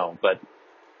don't know, but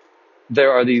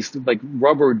there are these like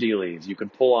rubber dealies you can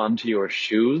pull onto your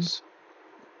shoes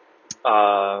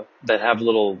that have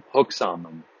little hooks on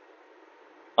them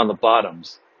on the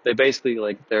bottoms. They basically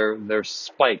like they're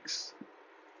spikes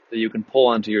that you can pull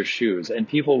onto your shoes, and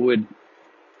people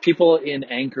in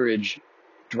Anchorage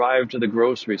drive to the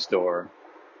grocery store,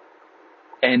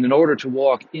 and in order to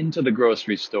walk into the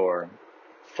grocery store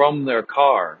from their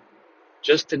car,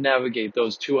 just to navigate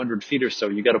those 200 feet or so,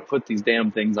 you got to put these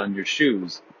damn things on your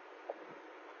shoes.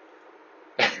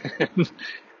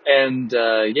 And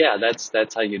yeah,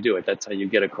 that's how you do it. That's how you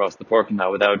get across the parking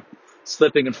lot without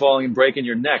slipping and falling and breaking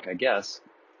your neck, I guess.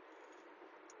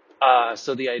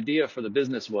 So the idea for the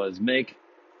business was make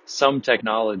some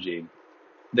technology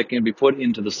that can be put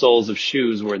into the soles of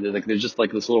shoes where there's just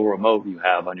like this little remote you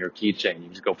have on your keychain. You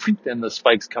just go, and the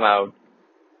spikes come out,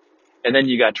 and then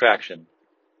you got traction.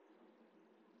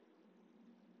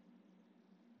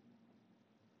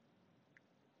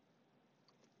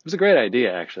 It was a great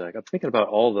idea, actually. Like I'm thinking about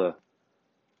all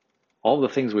the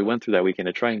things we went through that weekend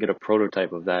to try and get a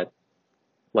prototype of that,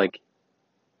 like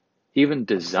even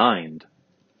designed,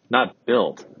 not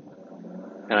built.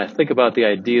 And I think about the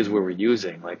ideas we were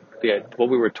using, like what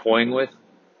we were toying with.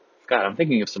 God, I'm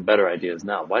thinking of some better ideas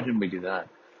now. Why didn't we do that?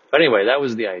 But anyway, that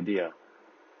was the idea.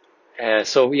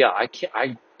 So yeah,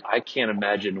 I can't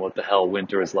imagine what the hell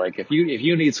winter is like. If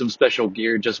you need some special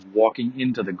gear just walking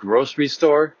into the grocery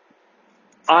store,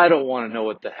 I don't want to know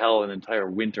what the hell an entire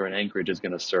winter in Anchorage is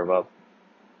going to serve up.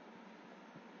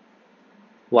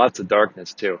 Lots of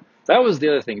darkness too. That was the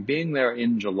other thing. Being there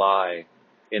in July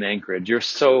in Anchorage, you're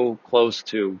so close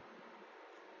to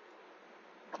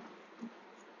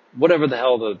whatever the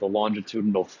hell the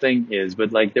longitudinal thing is,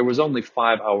 but like there was only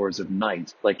 5 hours of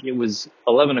night. Like it was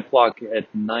 11 o'clock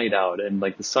at night out, and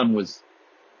like the sun was,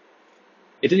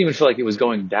 it didn't even feel like it was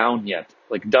going down yet.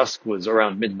 Like dusk was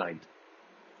around midnight,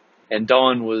 and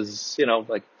dawn was,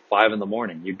 like 5 in the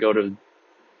morning. You'd go to,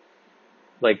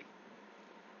 like,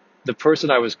 the person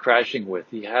I was crashing with,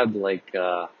 he had like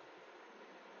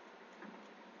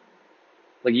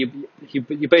you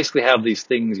basically have these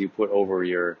things you put over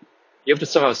you have to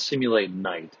somehow simulate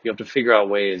night. You have to figure out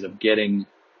ways of getting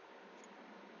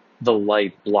the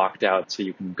light blocked out so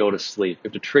you can go to sleep. You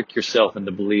have to trick yourself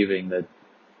into believing that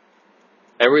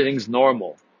everything's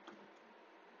normal.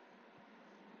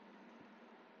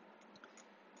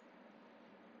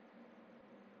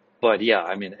 But yeah,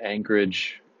 I mean,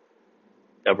 Anchorage,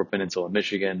 Upper Peninsula,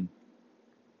 Michigan,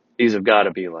 these have got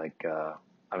to be like,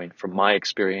 I mean, from my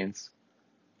experience,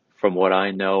 from what I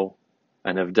know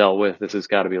and have dealt with, this has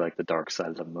got to be like the dark side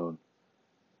of the moon.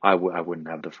 I wouldn't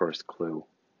have the first clue.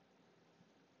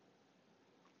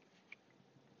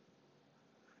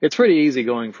 It's pretty easy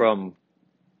going from,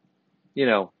 you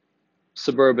know,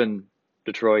 suburban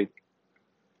Detroit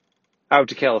out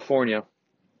to California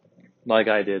like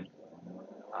I did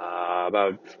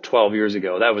about 12 years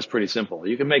ago. That was pretty simple.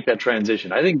 You can make that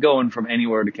transition. I think going from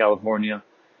anywhere to California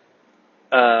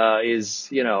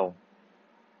is,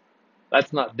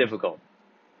 that's not difficult.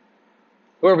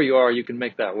 Wherever you are, you can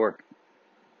make that work.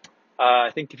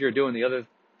 I think if you're going the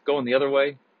other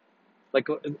way, like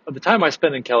the time I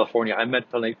spent in California, I met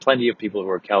plenty of people who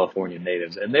were California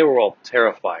natives, and they were all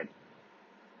terrified.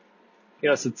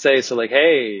 So say, so like,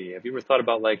 hey, have you ever thought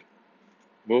about like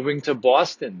moving to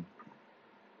Boston?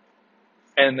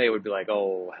 And they would be like,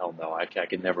 oh, hell no, I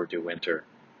could never do winter.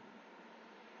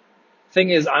 Thing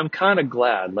is, I'm kind of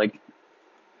glad, like,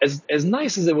 as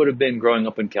nice as it would have been growing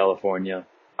up in California,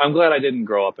 I'm glad I didn't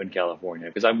grow up in California,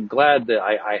 because I'm glad that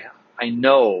I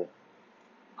know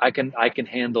I can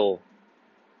handle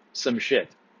some shit.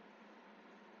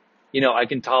 I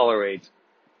can tolerate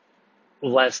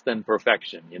less than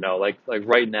perfection, like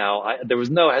right now, there was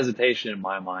no hesitation in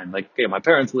my mind. Like, okay, my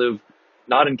parents live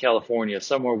not in California,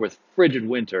 somewhere with frigid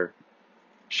winter.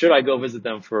 Should I go visit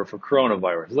them for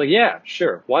coronavirus? Like, yeah,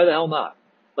 sure. Why the hell not?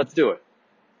 Let's do it.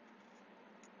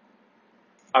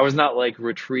 I was not like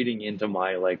retreating into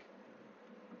my like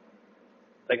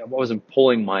I wasn't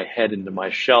pulling my head into my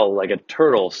shell like a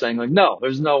turtle saying like, no,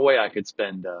 there's no way I could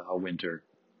spend a winter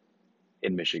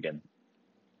in Michigan.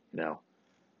 You know,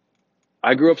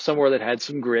 I grew up somewhere that had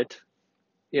some grit,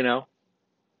 you know,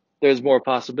 there's more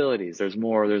possibilities. There's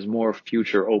more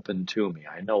future open to me.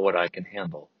 I know what I can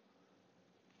handle.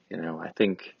 I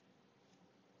think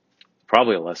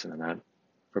probably a lesson in that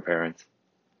for parents.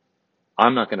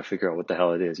 I'm not going to figure out what the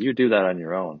hell it is. You do that on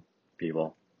your own,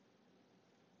 people.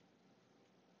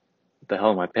 What the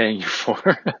hell am I paying you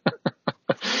for?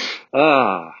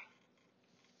 ah,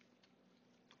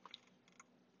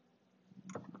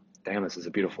 damn, this is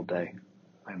a beautiful day.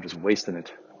 I'm just wasting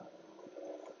it.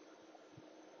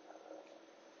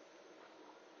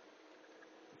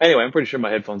 Anyway, I'm pretty sure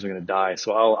my headphones are going to die,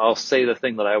 so I'll say the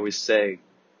thing that I always say,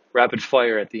 rapid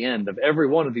fire at the end of every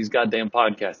one of these goddamn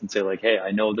podcasts and say like, hey, I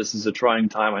know this is a trying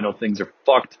time. I know things are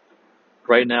fucked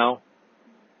right now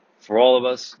for all of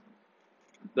us.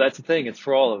 But that's the thing. It's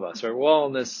for all of us, right? We're all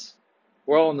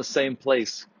in the same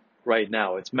place right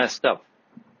now. It's messed up,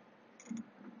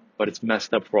 but it's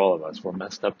messed up for all of us. We're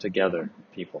messed up together,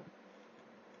 people.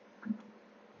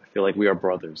 I feel like we are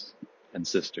brothers and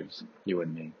sisters, you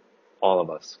and me, all of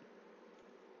us.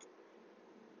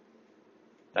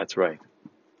 That's right.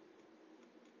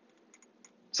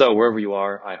 So wherever you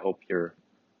are, I hope you're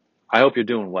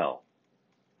doing well.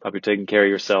 I hope you're taking care of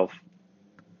yourself.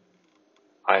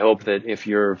 I hope that if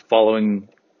you're following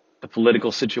the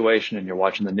political situation and you're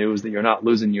watching the news, that you're not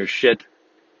losing your shit.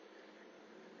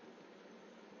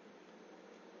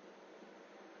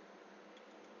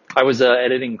 I was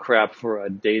editing crap for a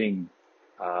dating,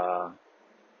 one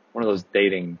of those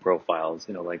dating profiles,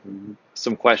 like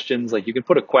some questions. Like you can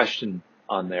put a question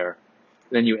on there,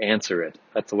 then you answer it.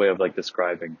 That's a way of like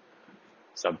describing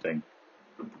something.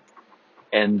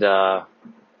 And what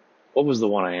was the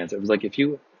one I answered? It was like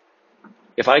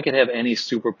if I could have any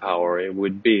superpower, it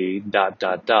would be ...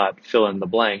 fill in the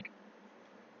blank.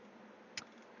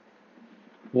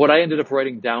 What I ended up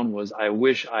writing down was I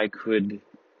wish I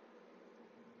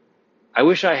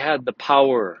had the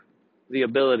power, the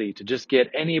ability to just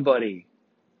get anybody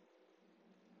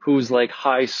who's like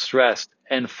high stressed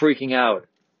and freaking out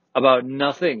about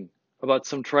nothing, about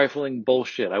some trifling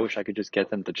bullshit. I wish I could just get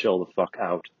them to chill the fuck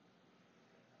out.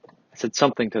 I said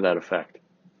something to that effect.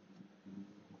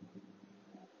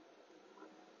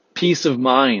 Peace of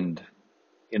mind,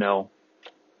 that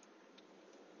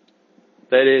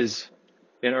is,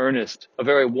 in earnest, a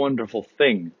very wonderful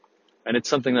thing. And it's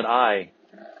something that I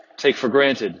take for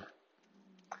granted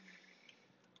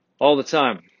all the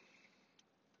time.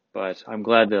 But I'm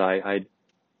glad that I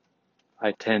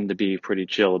tend to be pretty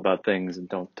chill about things and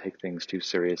don't take things too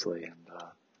seriously and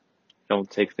don't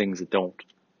take things that don't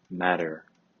matter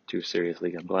too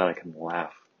seriously. I'm glad I can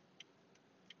laugh.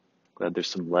 Glad there's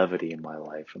some levity in my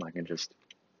life and I can just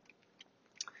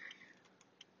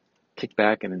kick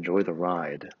back and enjoy the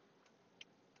ride.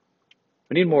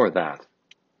 We need more of that.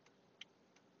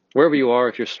 Wherever you are,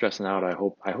 if you're stressing out, I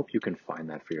hope you can find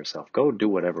that for yourself. Go do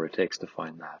whatever it takes to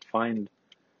find that. Find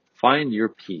your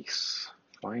peace.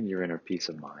 Find your inner peace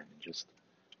of mind and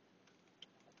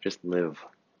just live.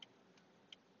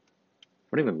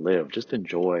 Don't even live, just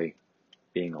enjoy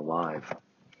being alive.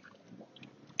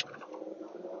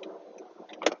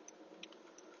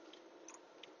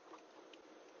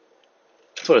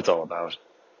 That's what it's all about.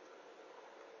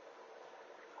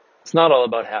 It's not all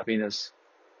about happiness.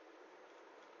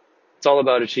 It's all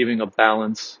about achieving a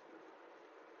balance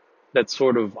that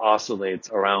sort of oscillates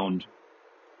around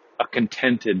a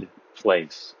contented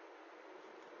place.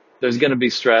 There's going to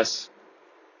be stress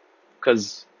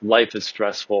because life is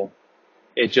stressful.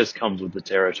 It just comes with the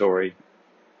territory.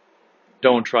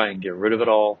 Don't try and get rid of it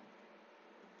all.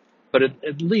 But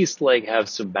at least like have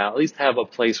some balance, at least have a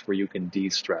place where you can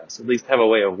de-stress. At least have a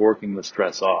way of working the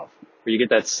stress off, where you get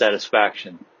that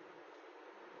satisfaction.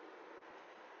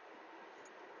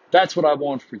 That's what I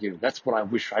want for you. That's what I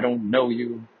wish. I don't know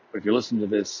you, but if you're listening to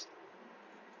this,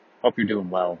 hope you're doing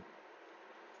well.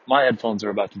 My headphones are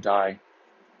about to die,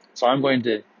 so I'm going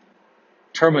to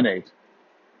terminate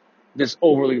this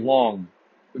overly long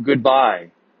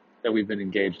goodbye that we've been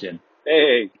engaged in.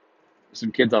 Hey, there's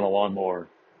some kids on a lawnmower.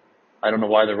 I don't know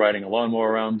why they're riding a lawnmower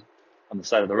around on the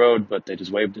side of the road, but they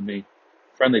just waved at me.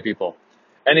 Friendly people.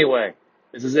 Anyway,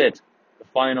 This is it. The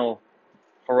final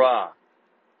hurrah.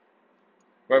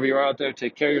 Wherever you are out there,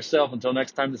 take care of yourself. Until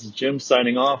next time, this is Jim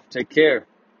signing off. Take care.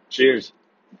 Cheers.